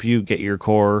going to help you get your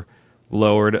core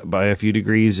lowered by a few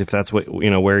degrees if that's what what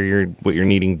you're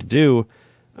needing to do.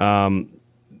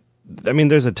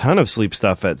 There's a ton of sleep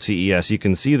stuff at CES. You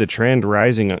can see the trend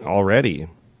rising already.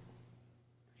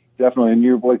 Definitely, and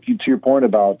to your point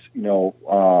about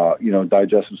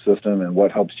digestive system and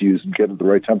what helps you get at the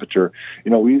right temperature.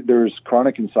 There's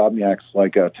chronic insomniacs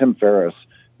like Tim Ferriss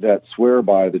that swear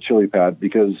by the ChiliPad,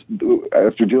 because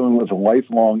after dealing with a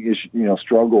lifelong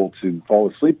struggle to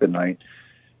fall asleep at night,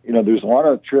 there's a lot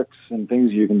of tricks and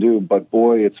things you can do, but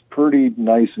boy, it's pretty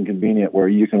nice and convenient where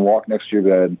you can walk next to your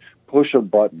bed, push a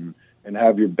button, and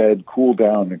have your bed cool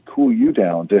down and cool you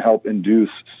down to help induce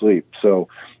sleep. So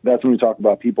that's when we talk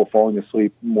about people falling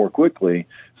asleep more quickly,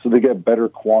 so they get better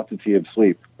quantity of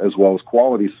sleep as well as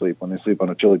quality sleep when they sleep on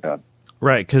a ChiliPad.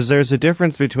 Right, because there's a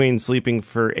difference between sleeping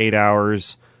for 8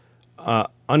 hours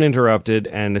uninterrupted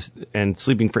and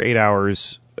sleeping for 8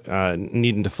 hours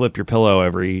needing to flip your pillow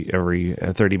every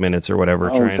 30 minutes or whatever.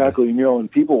 Oh, exactly. And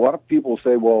a lot of people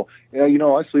say, well, yeah,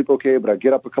 I sleep okay, but I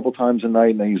get up a couple times a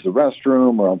night and I use the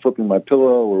restroom, or I'm flipping my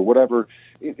pillow or whatever.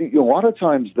 A lot of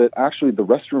times that actually the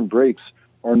restroom breaks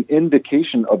are an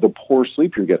indication of the poor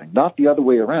sleep you're getting, not the other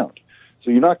way around.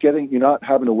 So you're not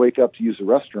having to wake up to use the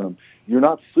restroom. You're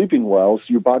not sleeping well, so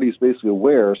your body is basically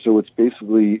aware. So it's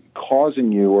basically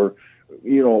causing you, or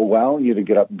allowing you to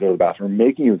get up and go to the bathroom,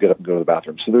 making you get up and go to the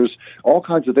bathroom. So there's all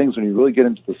kinds of things when you really get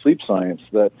into the sleep science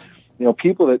that,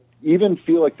 people that even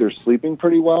feel like they're sleeping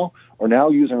pretty well are now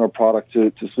using our product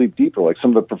to sleep deeper. Like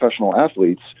some of the professional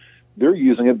athletes, they're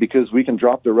using it because we can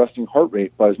drop their resting heart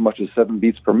rate by as much as 7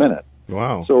 beats per minute.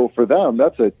 Wow. So for them,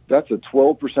 that's a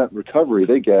 12% recovery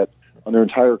they get on their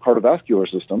entire cardiovascular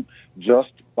system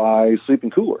just by sleeping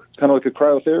cooler. It's kind of like a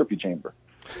cryotherapy chamber.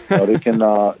 They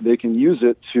can use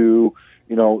it to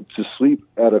sleep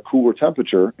at a cooler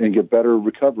temperature and get better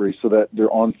recovery, so that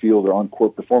their on-field or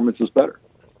on-court performance is better.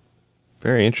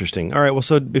 Very interesting. All right. Well,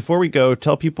 so before we go,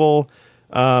 tell people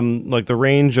like the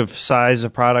range of size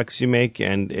of products you make,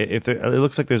 and it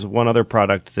looks like there's one other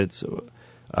product that's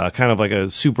kind of like a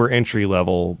super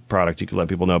entry-level product you could let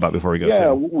people know about before we go.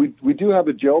 Yeah, we do have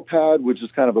a gel pad, which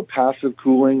is kind of a passive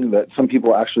cooling that some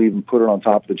people actually even put it on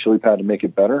top of the ChiliPad to make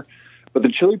it better. But the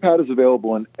ChiliPad is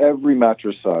available in every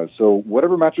mattress size. So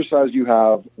whatever mattress size you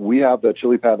have, we have the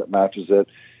ChiliPad that matches it,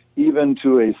 even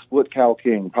to a split cow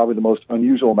king, probably the most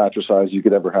unusual mattress size you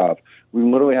could ever have. We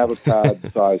literally have a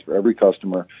pad size for every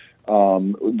customer.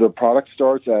 The product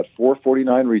starts at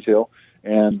 $449 retail,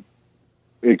 and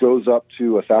it goes up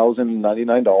to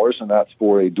 $1,099, and that's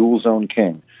for a dual zone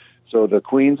king. So the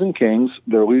queens and kings,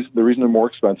 the reason they're more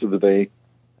expensive is they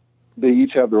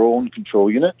each have their own control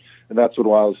unit, and that's what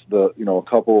allows a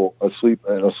couple of sleep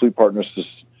partners to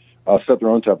set their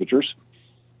own temperatures.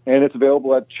 And it's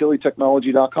available at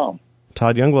chilitechnology.com.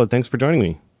 Todd Youngblood, thanks for joining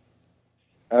me.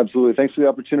 Absolutely. Thanks for the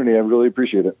opportunity. I really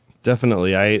appreciate it.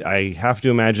 Definitely. I have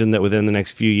to imagine that within the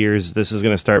next few years, this is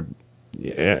going to start.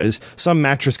 Some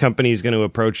mattress company is going to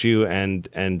approach you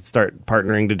and start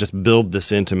partnering to just build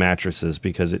this into mattresses,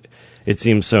 because it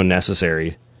seems so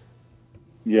necessary.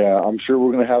 Yeah, I'm sure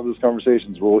we're going to have those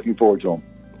conversations. We're looking forward to them.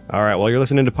 All right. Well, you're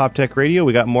listening to Pop Tech Radio.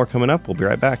 We got more coming up. We'll be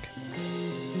right back.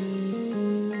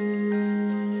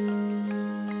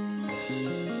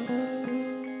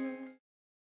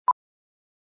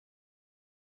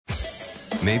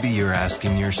 Maybe you're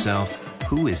asking yourself,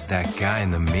 who is that guy in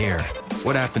the mirror?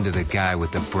 What happened to the guy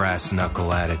with the brass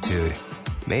knuckle attitude?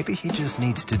 Maybe he just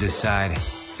needs to decide,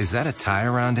 is that a tie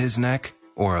around his neck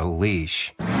or a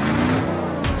leash?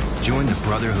 Join the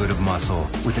Brotherhood of Muscle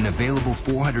with an available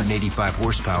 485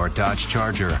 horsepower Dodge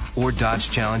Charger or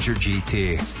Dodge Challenger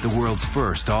GT, the world's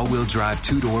first all-wheel drive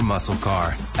two-door muscle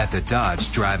car, at the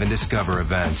Dodge Drive and Discover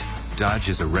event. Dodge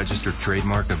is a registered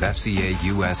trademark of FCA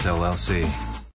US LLC.